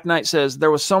 Black Knight says, there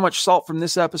was so much salt from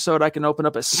this episode, I can open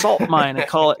up a salt mine and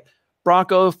call it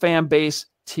Bronco fan base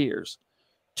tears.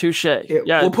 Touche.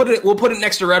 Yeah, we'll put it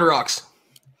next to Red Rocks.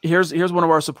 Here's one of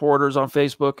our supporters on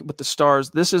Facebook with the stars.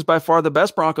 This is by far the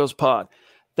best Broncos pod.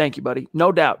 Thank you, buddy.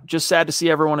 No doubt. Just sad to see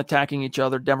everyone attacking each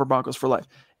other. Denver Broncos for life.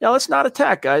 Yeah, let's not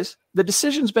attack, guys. The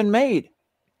decision's been made.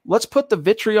 Let's put the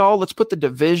vitriol, let's put the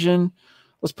division,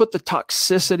 let's put the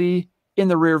toxicity in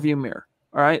the rearview mirror,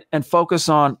 all right, and focus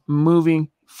on moving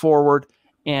forward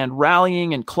and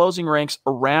rallying and closing ranks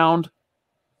around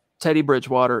Teddy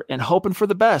Bridgewater and hoping for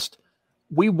the best.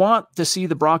 We want to see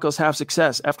the Broncos have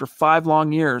success after 5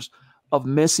 long years of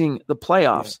missing the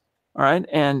playoffs. All right.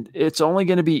 And it's only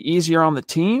going to be easier on the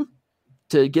team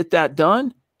to get that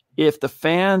done if the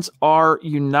fans are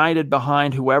united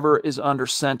behind whoever is under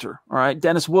center. All right.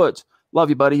 Dennis Woods, love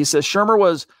you, buddy. He says Shermer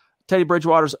was Teddy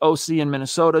Bridgewater's OC in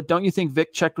Minnesota. Don't you think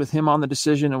Vic checked with him on the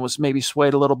decision and was maybe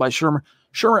swayed a little by Shermer?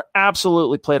 Shermer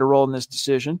absolutely played a role in this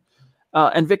decision.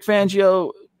 And Vic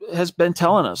Fangio has been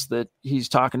telling us that he's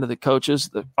talking to the coaches,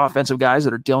 the offensive guys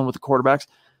that are dealing with the quarterbacks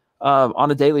on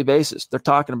a daily basis. They're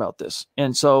talking about this.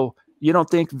 And so you don't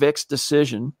think Vic's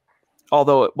decision,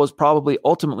 although it was probably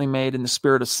ultimately made in the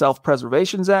spirit of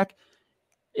self-preservation, Zach,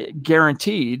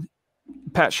 guaranteed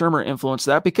Pat Shermer influenced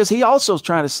that because he also is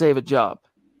trying to save a job.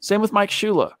 Same with Mike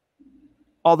Shula.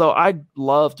 Although I'd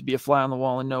love to be a fly on the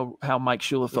wall and know how Mike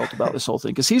Shula felt about this whole thing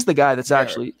because he's the guy that's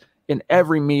actually in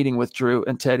every meeting with Drew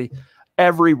and Teddy,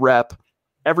 every rep,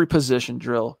 every position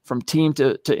drill from team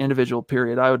to individual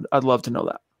period. I'd love to know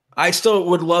that. I still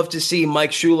would love to see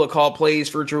Mike Shula call plays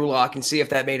for Drew Lock and see if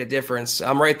that made a difference.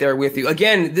 I'm right there with you.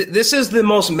 Again, this is the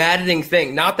most maddening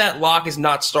thing. Not that Lock is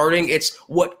not starting. It's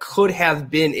what could have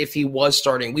been if he was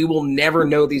starting. We will never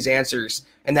know these answers,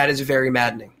 and that is very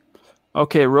maddening.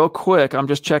 Okay, real quick. I'm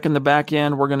just checking the back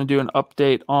end. We're going to do an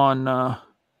update on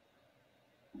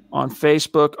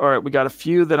Facebook. All right, we got a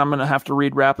few that I'm going to have to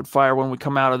read rapid fire when we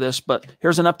come out of this. But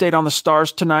here's an update on the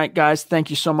stars tonight, guys. Thank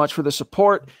you so much for the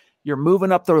support. You're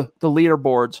moving up the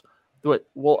leaderboards.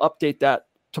 We'll update that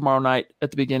tomorrow night at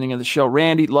the beginning of the show.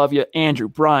 Randy, love you. Andrew,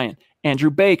 Brian,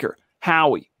 Andrew Baker,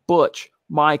 Howie, Butch,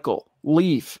 Michael,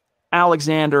 Leaf,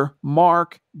 Alexander,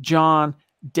 Mark, John,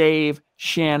 Dave,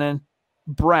 Shannon,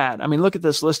 Brad. I mean, look at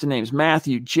this list of names.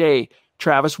 Matthew, Jay,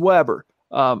 Travis Weber,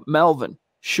 Melvin,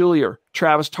 Schulier,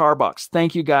 Travis Tarbox.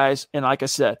 Thank you, guys. And like I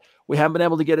said, we haven't been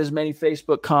able to get as many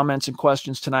Facebook comments and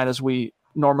questions tonight as we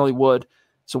normally would.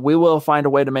 So we will find a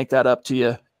way to make that up to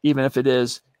you, even if it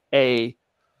is a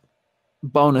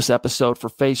bonus episode for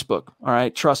Facebook. All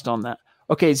right. Trust on that.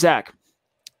 Okay, Zach,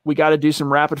 we got to do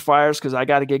some rapid fires because I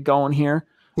got to get going here.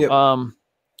 Yep.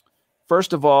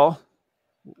 First of all,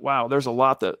 wow, there's a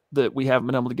lot that we haven't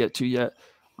been able to get to yet.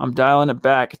 I'm dialing it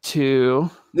back to.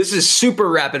 This is super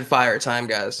rapid fire time,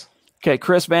 guys. Okay,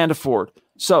 Chris Vandeford.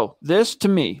 So this to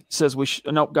me says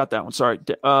nope, got that one. Sorry.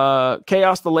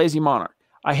 Chaos the Lazy Monarch.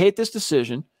 I hate this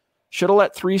decision. Should have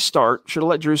let Drew start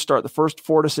the first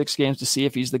 4 to 6 games to see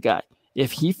if he's the guy.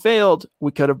 If he failed,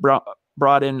 we could have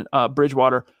brought in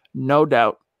Bridgewater, no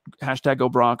doubt. # Go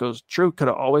Broncos. True, could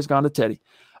have always gone to Teddy.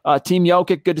 Team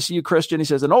Jokic, good to see you, Christian. He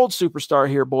says, an old superstar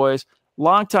here, boys.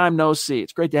 Long time no see.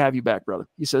 It's great to have you back, brother.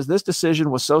 He says, this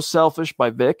decision was so selfish by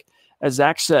Vic. As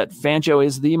Zach said, Fangio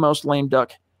is the most lame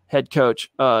duck head coach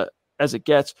as it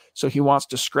gets, so he wants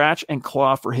to scratch and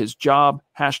claw for his job.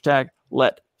 Hashtag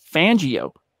let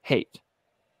Fangio hate.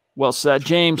 Well said.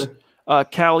 James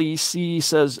Callie C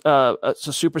says it's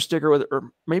a super sticker with, or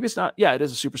maybe it's not. Yeah, it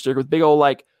is a super sticker with big old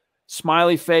like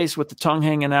smiley face with the tongue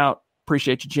hanging out.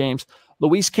 Appreciate you, James.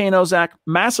 Luis Cano, Zach,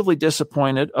 massively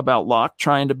disappointed about Locke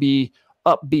trying to be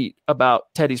upbeat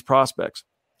about Teddy's prospects.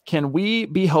 Can we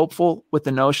be hopeful with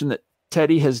the notion that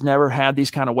Teddy has never had these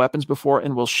kind of weapons before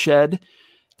and will shed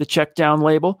the check down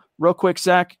label? Real quick,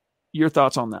 Zach, your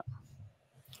thoughts on that?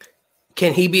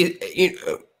 Can he be?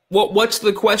 What's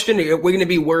the question? Are we going to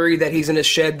be worried that he's going to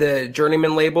shed the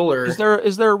journeyman label, or is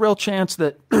there a real chance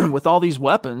that with all these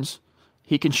weapons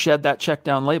he can shed that check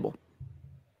down label?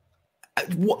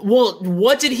 Well,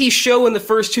 what did he show in the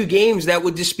first 2 games that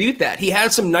would dispute that? He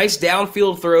had some nice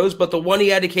downfield throws, but the one he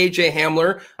had to KJ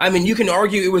Hamler, I mean, you can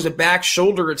argue it was a back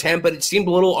shoulder attempt, but it seemed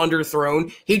a little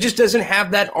underthrown. He just doesn't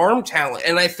have that arm talent.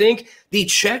 And I think the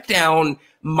check down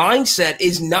mindset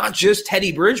is not just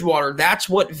Teddy Bridgewater. That's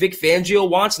what Vic Fangio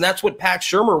wants, and that's what Pat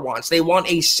Shurmur wants. They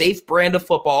want a safe brand of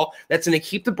football that's going to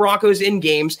keep the Broncos in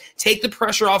games, take the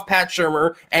pressure off Pat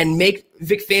Shurmur, and make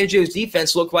Vic Fangio's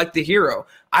defense look like the hero.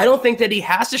 I don't think that he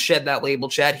has to shed that label,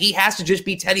 Chad. He has to just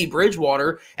be Teddy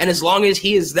Bridgewater, and as long as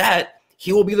he is that,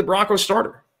 he will be the Broncos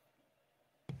starter.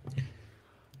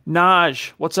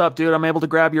 Naj, what's up, dude? I'm able to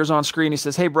grab yours on screen. He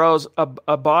says, hey, bros,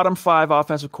 a bottom 5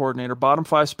 offensive coordinator, bottom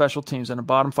 5 special teams, and a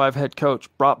bottom 5 head coach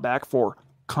brought back for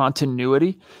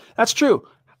continuity. That's true.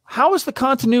 How is the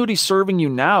continuity serving you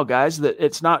now, guys, that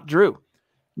it's not Drew?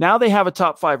 Now they have a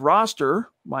top 5 roster,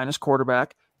 minus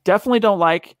quarterback. Definitely don't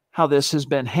like how this has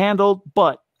been handled,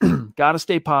 but got to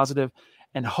stay positive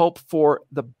and hope for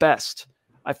the best.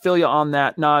 I feel you on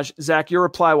that, Naj. Zach, your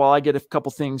reply while I get a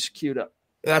couple things queued up.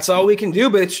 That's all we can do,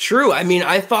 but it's true. I mean,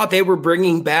 I thought they were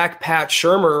bringing back Pat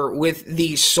Shurmur with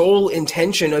the sole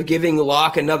intention of giving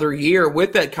Locke another year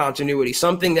with that continuity,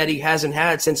 something that he hasn't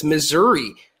had since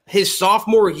Missouri, his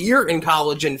sophomore year in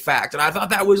college, in fact. And I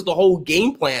thought that was the whole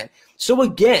game plan. So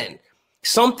again,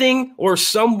 something or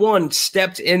someone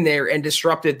stepped in there and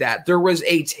disrupted that. There was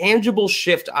a tangible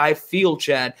shift, I feel,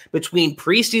 Chad, between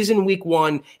preseason week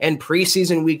 1 and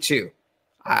preseason week 2.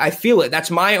 I feel it.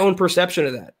 That's my own perception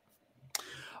of that.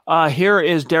 Here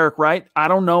is Derek Wright. I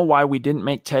don't know why we didn't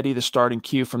make Teddy the starting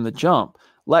Q from the jump.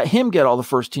 Let him get all the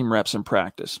first team reps in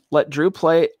practice. Let Drew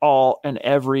play all and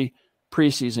every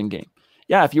preseason game.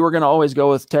 Yeah, if you were going to always go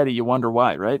with Teddy, you wonder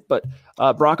why, right? But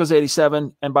Broncos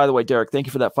 87, and by the way, Derek, thank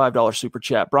you for that $5 super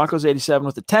chat. Broncos 87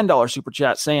 with a $10 super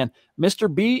chat saying,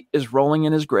 Mr. B is rolling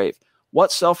in his grave.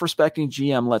 What self-respecting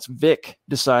GM lets Vic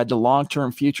decide the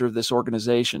long-term future of this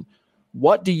organization?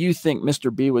 What do you think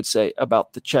Mr. B would say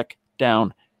about the check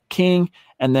down king?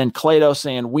 And then Clado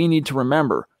saying, we need to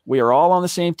remember we are all on the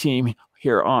same team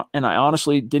here and I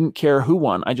honestly didn't care who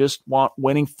won. I just want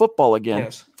winning football again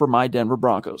for my Denver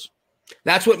Broncos.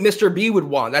 That's what Mr. B would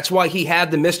want. That's why he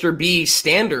had the Mr. B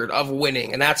standard of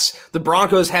winning. And that's the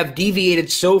Broncos have deviated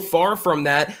so far from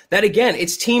that again,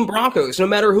 it's Team Broncos. No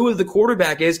matter who the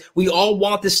quarterback is, we all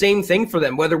want the same thing for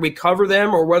them, whether we cover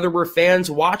them or whether we're fans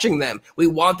watching them. We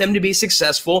want them to be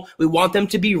successful. We want them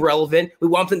to be relevant. We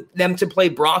want them to play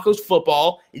Broncos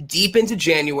football deep into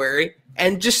January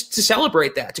and just to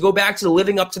celebrate that, to go back to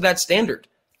living up to that standard.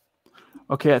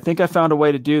 Okay, I think I found a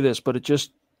way to do this, but it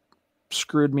just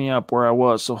screwed me up where I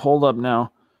was. So hold up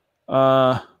now.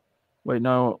 Wait,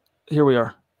 no, here we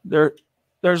are.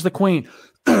 There's the queen.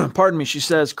 Pardon me. She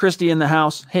says, Christy in the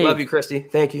house. Hey, love you, Christy.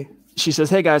 Thank you. She says,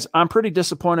 hey guys, I'm pretty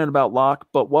disappointed about Locke,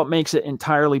 but what makes it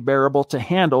entirely bearable to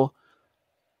handle?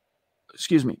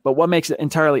 But what makes it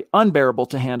entirely unbearable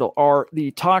to handle are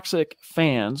the toxic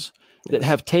fans that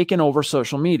have taken over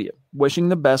social media, wishing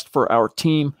the best for our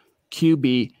team,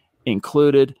 QB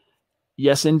included.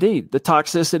 Yes, indeed. The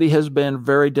toxicity has been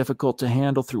very difficult to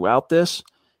handle throughout this.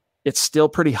 It's still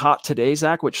pretty hot today,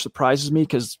 Zach, which surprises me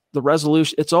because the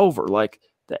resolution, it's over. Like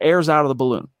the air's out of the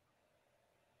balloon.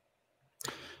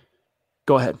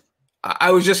 Go ahead.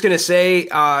 I was just going to say,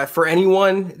 for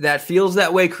anyone that feels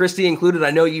that way, Christy included, I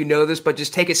know you know this, but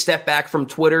just take a step back from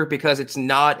Twitter because it's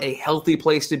not a healthy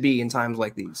place to be in times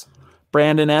like these.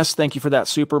 Brandon S., thank you for that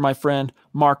super, my friend.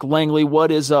 Mark Langley,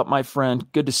 what is up, my friend?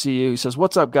 Good to see you. He says,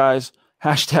 what's up, guys?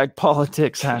 Hashtag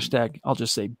politics, hashtag, I'll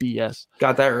just say BS.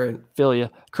 Got that right. Feel ya.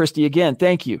 Christy, again,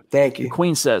 thank you. Thank you. The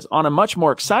Queen says, on a much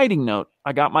more exciting note,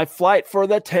 I got my flight for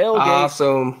the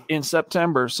tailgate in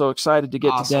September. So excited to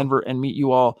get to Denver and meet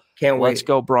you all. Can't wait. Let's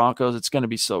go Broncos. It's going to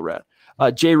be so rad.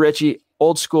 Jay Ritchie,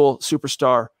 old school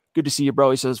superstar, Good to see you,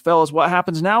 bro. He says, fellas, what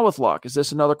happens now with Locke? Is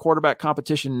this another quarterback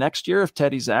competition next year if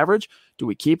Teddy's average? Do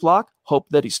we keep Locke? Hope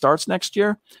that he starts next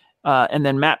year. And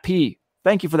then Matt P.,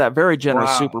 thank you for that very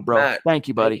generous super, bro. Matt, thank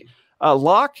you, buddy.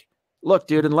 Locke, look,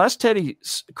 dude, unless Teddy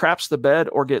craps the bed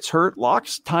or gets hurt,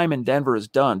 Locke's time in Denver is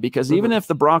done, because even if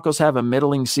the Broncos have a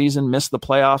middling season, miss the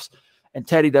playoffs, and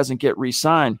Teddy doesn't get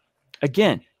re-signed,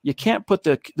 again, you can't put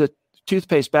the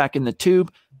toothpaste back in the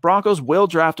tube. Broncos will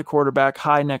draft a quarterback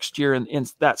high next year in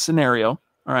that scenario.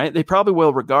 All right. They probably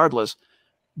will regardless.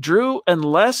 Drew,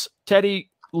 unless Teddy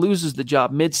loses the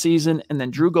job midseason and then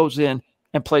Drew goes in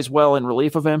and plays well in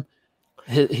relief of him,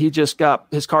 his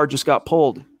card just got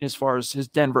pulled as far as his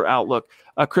Denver outlook.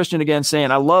 Christian again saying,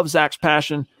 I love Zach's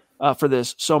passion for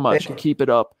this so much. Keep it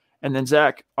up. And then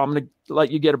Zach, I'm going to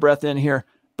let you get a breath in here.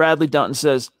 Bradley Dunton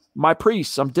says, my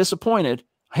priests, I'm disappointed.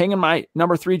 Hanging my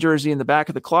number 3 jersey in the back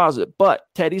of the closet, but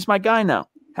Teddy's my guy now.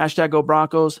 Hashtag go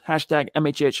Broncos, hashtag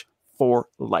MHH for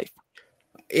life.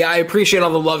 Yeah, I appreciate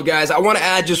all the love, guys. I want to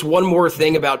add just one more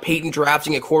thing about Peyton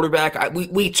drafting a quarterback.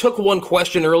 We took one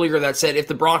question earlier that said if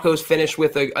the Broncos finish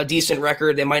with a decent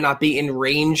record, they might not be in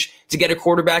range to get a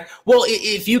quarterback. Well,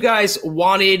 if you guys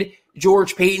wanted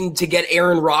George Payton to get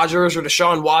Aaron Rodgers or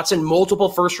Deshaun Watson, multiple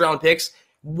first-round picks,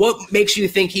 what makes you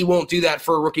think he won't do that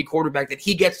for a rookie quarterback, that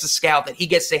he gets to scout, that he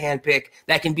gets to handpick,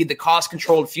 that can be the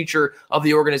cost-controlled future of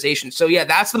the organization? So, yeah,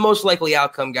 that's the most likely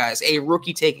outcome, guys, a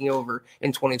rookie taking over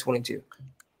in 2022.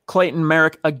 Clayton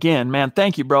Merrick, again, man,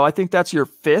 thank you, bro. I think that's your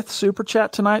 5th super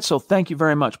chat tonight, so thank you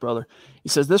very much, brother. He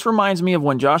says, this reminds me of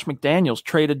when Josh McDaniels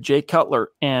traded Jay Cutler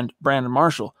and Brandon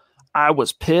Marshall. I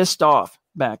was pissed off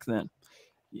back then.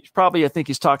 I think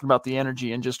he's talking about the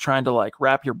energy and just trying to like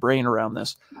wrap your brain around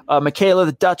this. Michaela,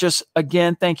 the Duchess,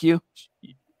 again, thank you.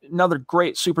 Another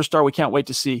great superstar we can't wait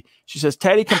to see. She says,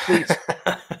 Teddy completes.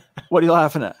 What are you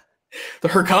laughing at?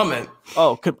 Her comment.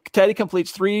 Oh, Teddy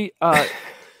completes 3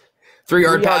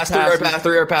 3-yard pass,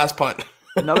 3-yard pass, punt.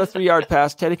 Another 3-yard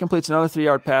pass. Teddy completes another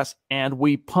 3-yard pass, and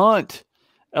we punt.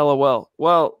 LOL.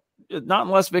 Well, not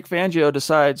unless Vic Fangio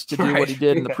decides to do what he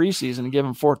did in the preseason and give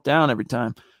him 4th down every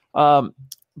time.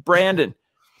 Brandon,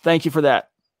 thank you for that.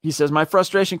 He says, my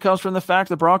frustration comes from the fact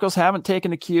the Broncos haven't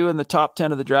taken a Q in the top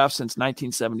 10 of the draft since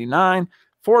 1979,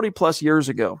 40 plus years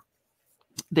ago.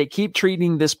 They keep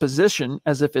treating this position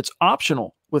as if it's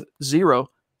optional with zero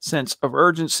sense of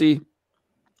urgency.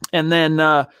 And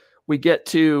then we get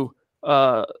to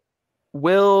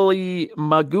Willie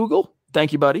Magoogle.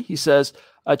 Thank you, buddy. He says,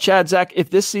 Chad, Zach, if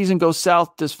this season goes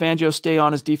south, does Fangio stay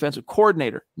on as defensive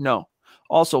coordinator? No.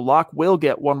 Also, Locke will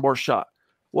get one more shot.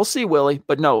 We'll see, Willie,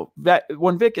 but no,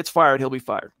 when Vic gets fired, he'll be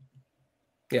fired.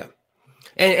 Yeah.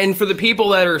 And for the people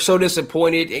that are so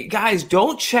disappointed, guys,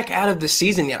 don't check out of the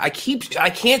season yet. I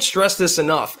can't stress this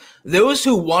enough. Those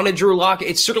who wanted Drew Lock,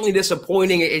 it's certainly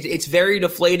disappointing. It's very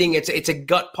deflating. It's a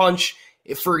gut punch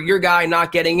for your guy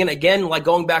not getting in. Again, like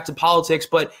going back to politics,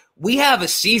 but we have a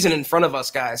season in front of us,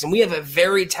 guys, and we have a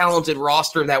very talented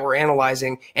roster that we're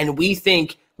analyzing, and we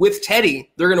think with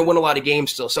Teddy, they're going to win a lot of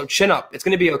games still. So chin up. It's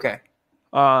going to be okay.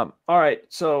 All right.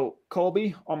 So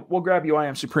Colby, we'll grab you. I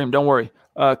am Supreme. Don't worry.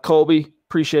 Colby,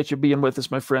 appreciate you being with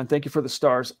us, my friend. Thank you for the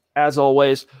stars as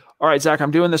always. All right, Zach,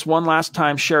 I'm doing this one last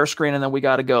time, share screen, and then we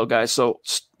got to go, guys. So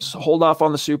hold off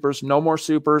on the supers. No more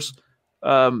supers.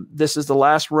 This is the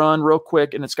last run real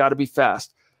quick, and it's got to be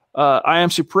fast. I am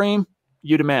Supreme.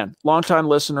 You demand. Longtime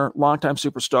listener, longtime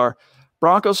superstar.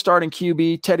 Broncos starting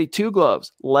QB, Teddy Two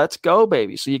Gloves. Let's go,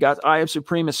 baby. So you got I am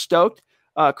Supreme is stoked.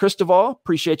 Christoval,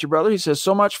 appreciate you, brother. He says,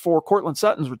 so much for Cortland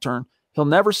Sutton's return. He'll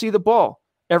never see the ball.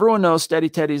 Everyone knows Steady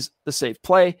Teddy's the safe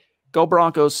play. Go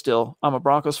Broncos still. I'm a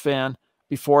Broncos fan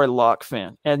before a Lock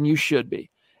fan, and you should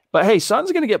be. But, hey,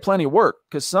 Sutton's going to get plenty of work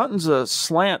because Sutton's a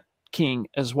slant king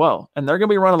as well, and they're going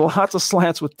to be running lots of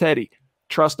slants with Teddy.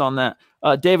 Trust on that.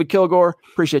 David Kilgore,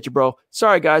 appreciate you, bro.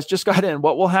 Sorry, guys, just got in.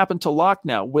 What will happen to Lock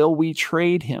now? Will we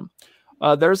trade him?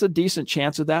 There's a decent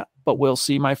chance of that, but we'll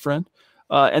see, my friend.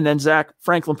 And then Zach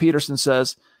Franklin Peterson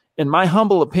says, in my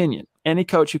humble opinion, any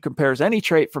coach who compares any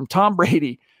trait from Tom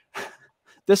Brady,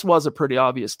 this was a pretty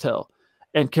obvious tell,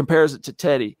 and compares it to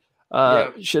Teddy,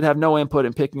 should have no input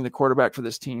in picking the quarterback for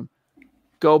this team.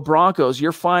 Go Broncos.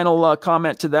 Your final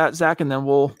comment to that, Zach, and then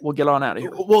we'll get on out of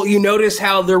here. Well, you notice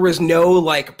how there was no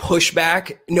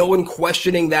pushback, no one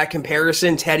questioning that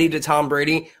comparison, Teddy to Tom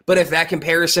Brady. But if that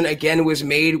comparison again was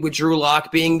made with Drew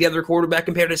Lock being the other quarterback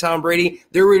compared to Tom Brady,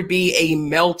 there would be a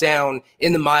meltdown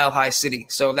in the Mile High City.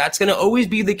 So that's going to always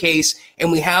be the case,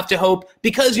 and we have to hope,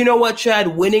 because you know what,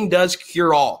 Chad, winning does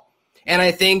cure all. And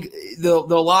I think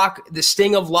the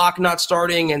sting of Lock not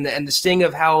starting and the sting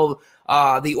of how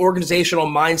the organizational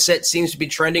mindset seems to be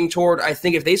trending toward, I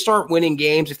think if they start winning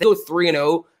games, if they go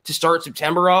 3-0 to start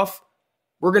September off,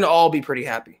 we're going to all be pretty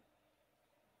happy.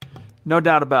 No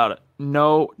doubt about it.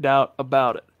 No doubt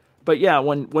about it. But yeah,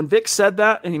 when Vic said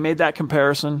that and he made that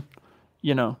comparison,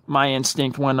 you know, my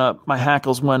instinct went up, my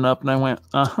hackles went up, and I went,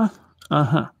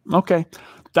 okay.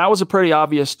 That was a pretty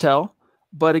obvious tell.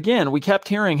 But again, we kept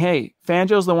hearing, hey,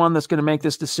 Fangio's the one that's going to make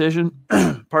this decision.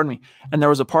 Pardon me. And there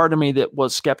was a part of me that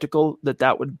was skeptical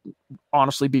that would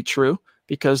honestly be true,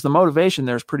 because the motivation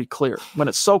there is pretty clear when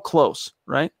it's so close,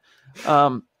 right?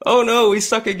 Oh no, we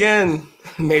suck again,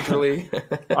 Major League.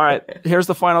 All right, here's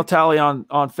the final tally on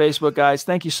Facebook, guys.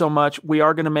 Thank you so much. We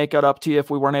are going to make it up to you if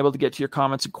we weren't able to get to your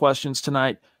comments and questions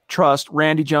tonight. Trust,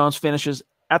 Randy Jones finishes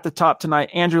at the top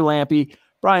tonight. Andrew Lampy,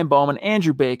 Brian Bowman,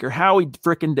 Andrew Baker, Howie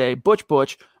frickin' Day,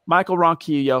 Butch, Michael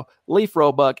Ronquillo, Leaf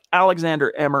Roebuck,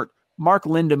 Alexander Emmert, Mark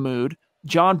Lindemood,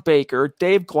 John Baker,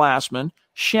 Dave Glassman,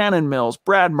 Shannon Mills,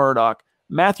 Brad Murdoch,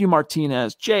 Matthew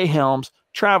Martinez, Jay Helms,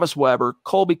 Travis Weber,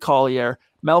 Colby Collier,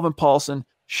 Melvin Paulson,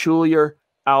 Schulier,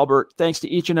 Albert. Thanks to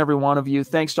each and every one of you.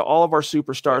 Thanks to all of our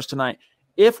superstars tonight.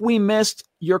 If we missed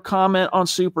your comment on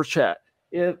Super Chat,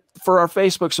 for our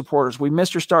Facebook supporters, we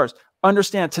missed your stars.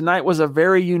 Understand, tonight was a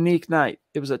very unique night.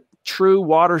 It was a true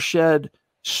watershed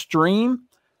stream.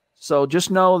 So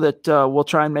just know that we'll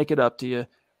try and make it up to you.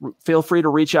 Feel free to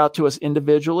reach out to us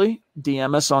individually,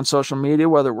 DM us on social media,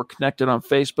 whether we're connected on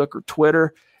Facebook or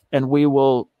Twitter, and we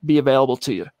will be available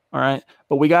to you. All right.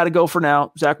 But we got to go for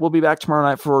now. Zach, we'll be back tomorrow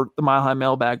night for the Mile High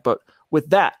Mailbag. But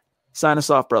with that, sign us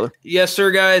off, brother. Yes,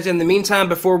 sir, guys. In the meantime,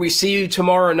 before we see you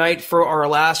tomorrow night for our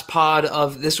last pod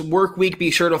of this work week,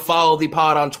 be sure to follow the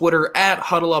pod on Twitter at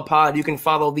HuddleUpPod. You can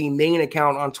follow the main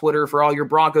account on Twitter for all your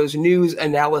Broncos news,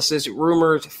 analysis,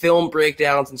 rumors, film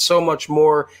breakdowns, and so much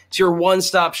more. It's your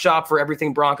one-stop shop for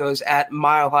everything Broncos at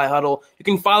Mile High Huddle. You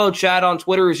can follow Chad on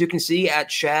Twitter, as you can see, at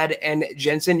Chad and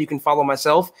Jensen. You can follow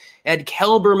myself at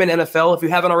Kelberman NFL. If you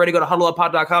haven't already, go to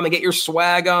HuddleUpPod.com and get your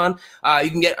swag on. You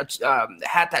can get a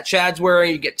hat that Chad's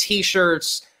wearing. You get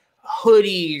T-shirts,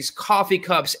 hoodies, coffee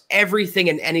cups, everything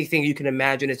and anything you can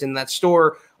imagine is in that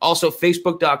store. Also,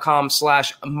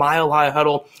 Facebook.com/Mile High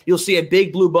Huddle. You'll see a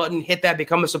big blue button. Hit that.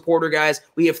 Become a supporter, guys.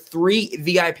 We have 3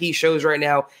 VIP shows right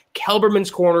now.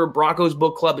 Kelberman's Corner, Broncos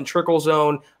Book Club, and Trickle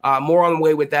Zone. More on the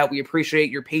way with that. We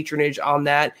appreciate your patronage on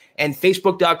that. And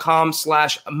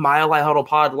Facebook.com/Mile High Huddle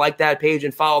Pod. Like that page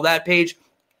and follow that page.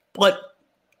 But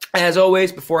as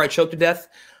always, before I choke to death,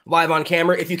 live on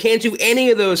camera, if you can't do any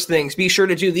of those things, be sure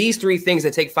to do these 3 things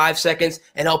that take 5 seconds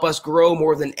and help us grow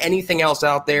more than anything else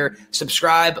out there.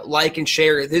 Subscribe, like, and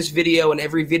share this video and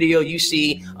every video you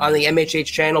see on the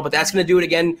MHH channel. But that's going to do it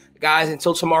again, guys,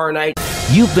 until tomorrow night.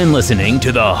 You've been listening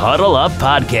to the Huddle Up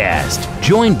Podcast.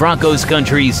 Join Broncos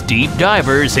Country's deep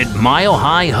divers at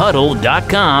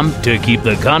milehighhuddle.com to keep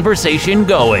the conversation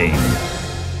going.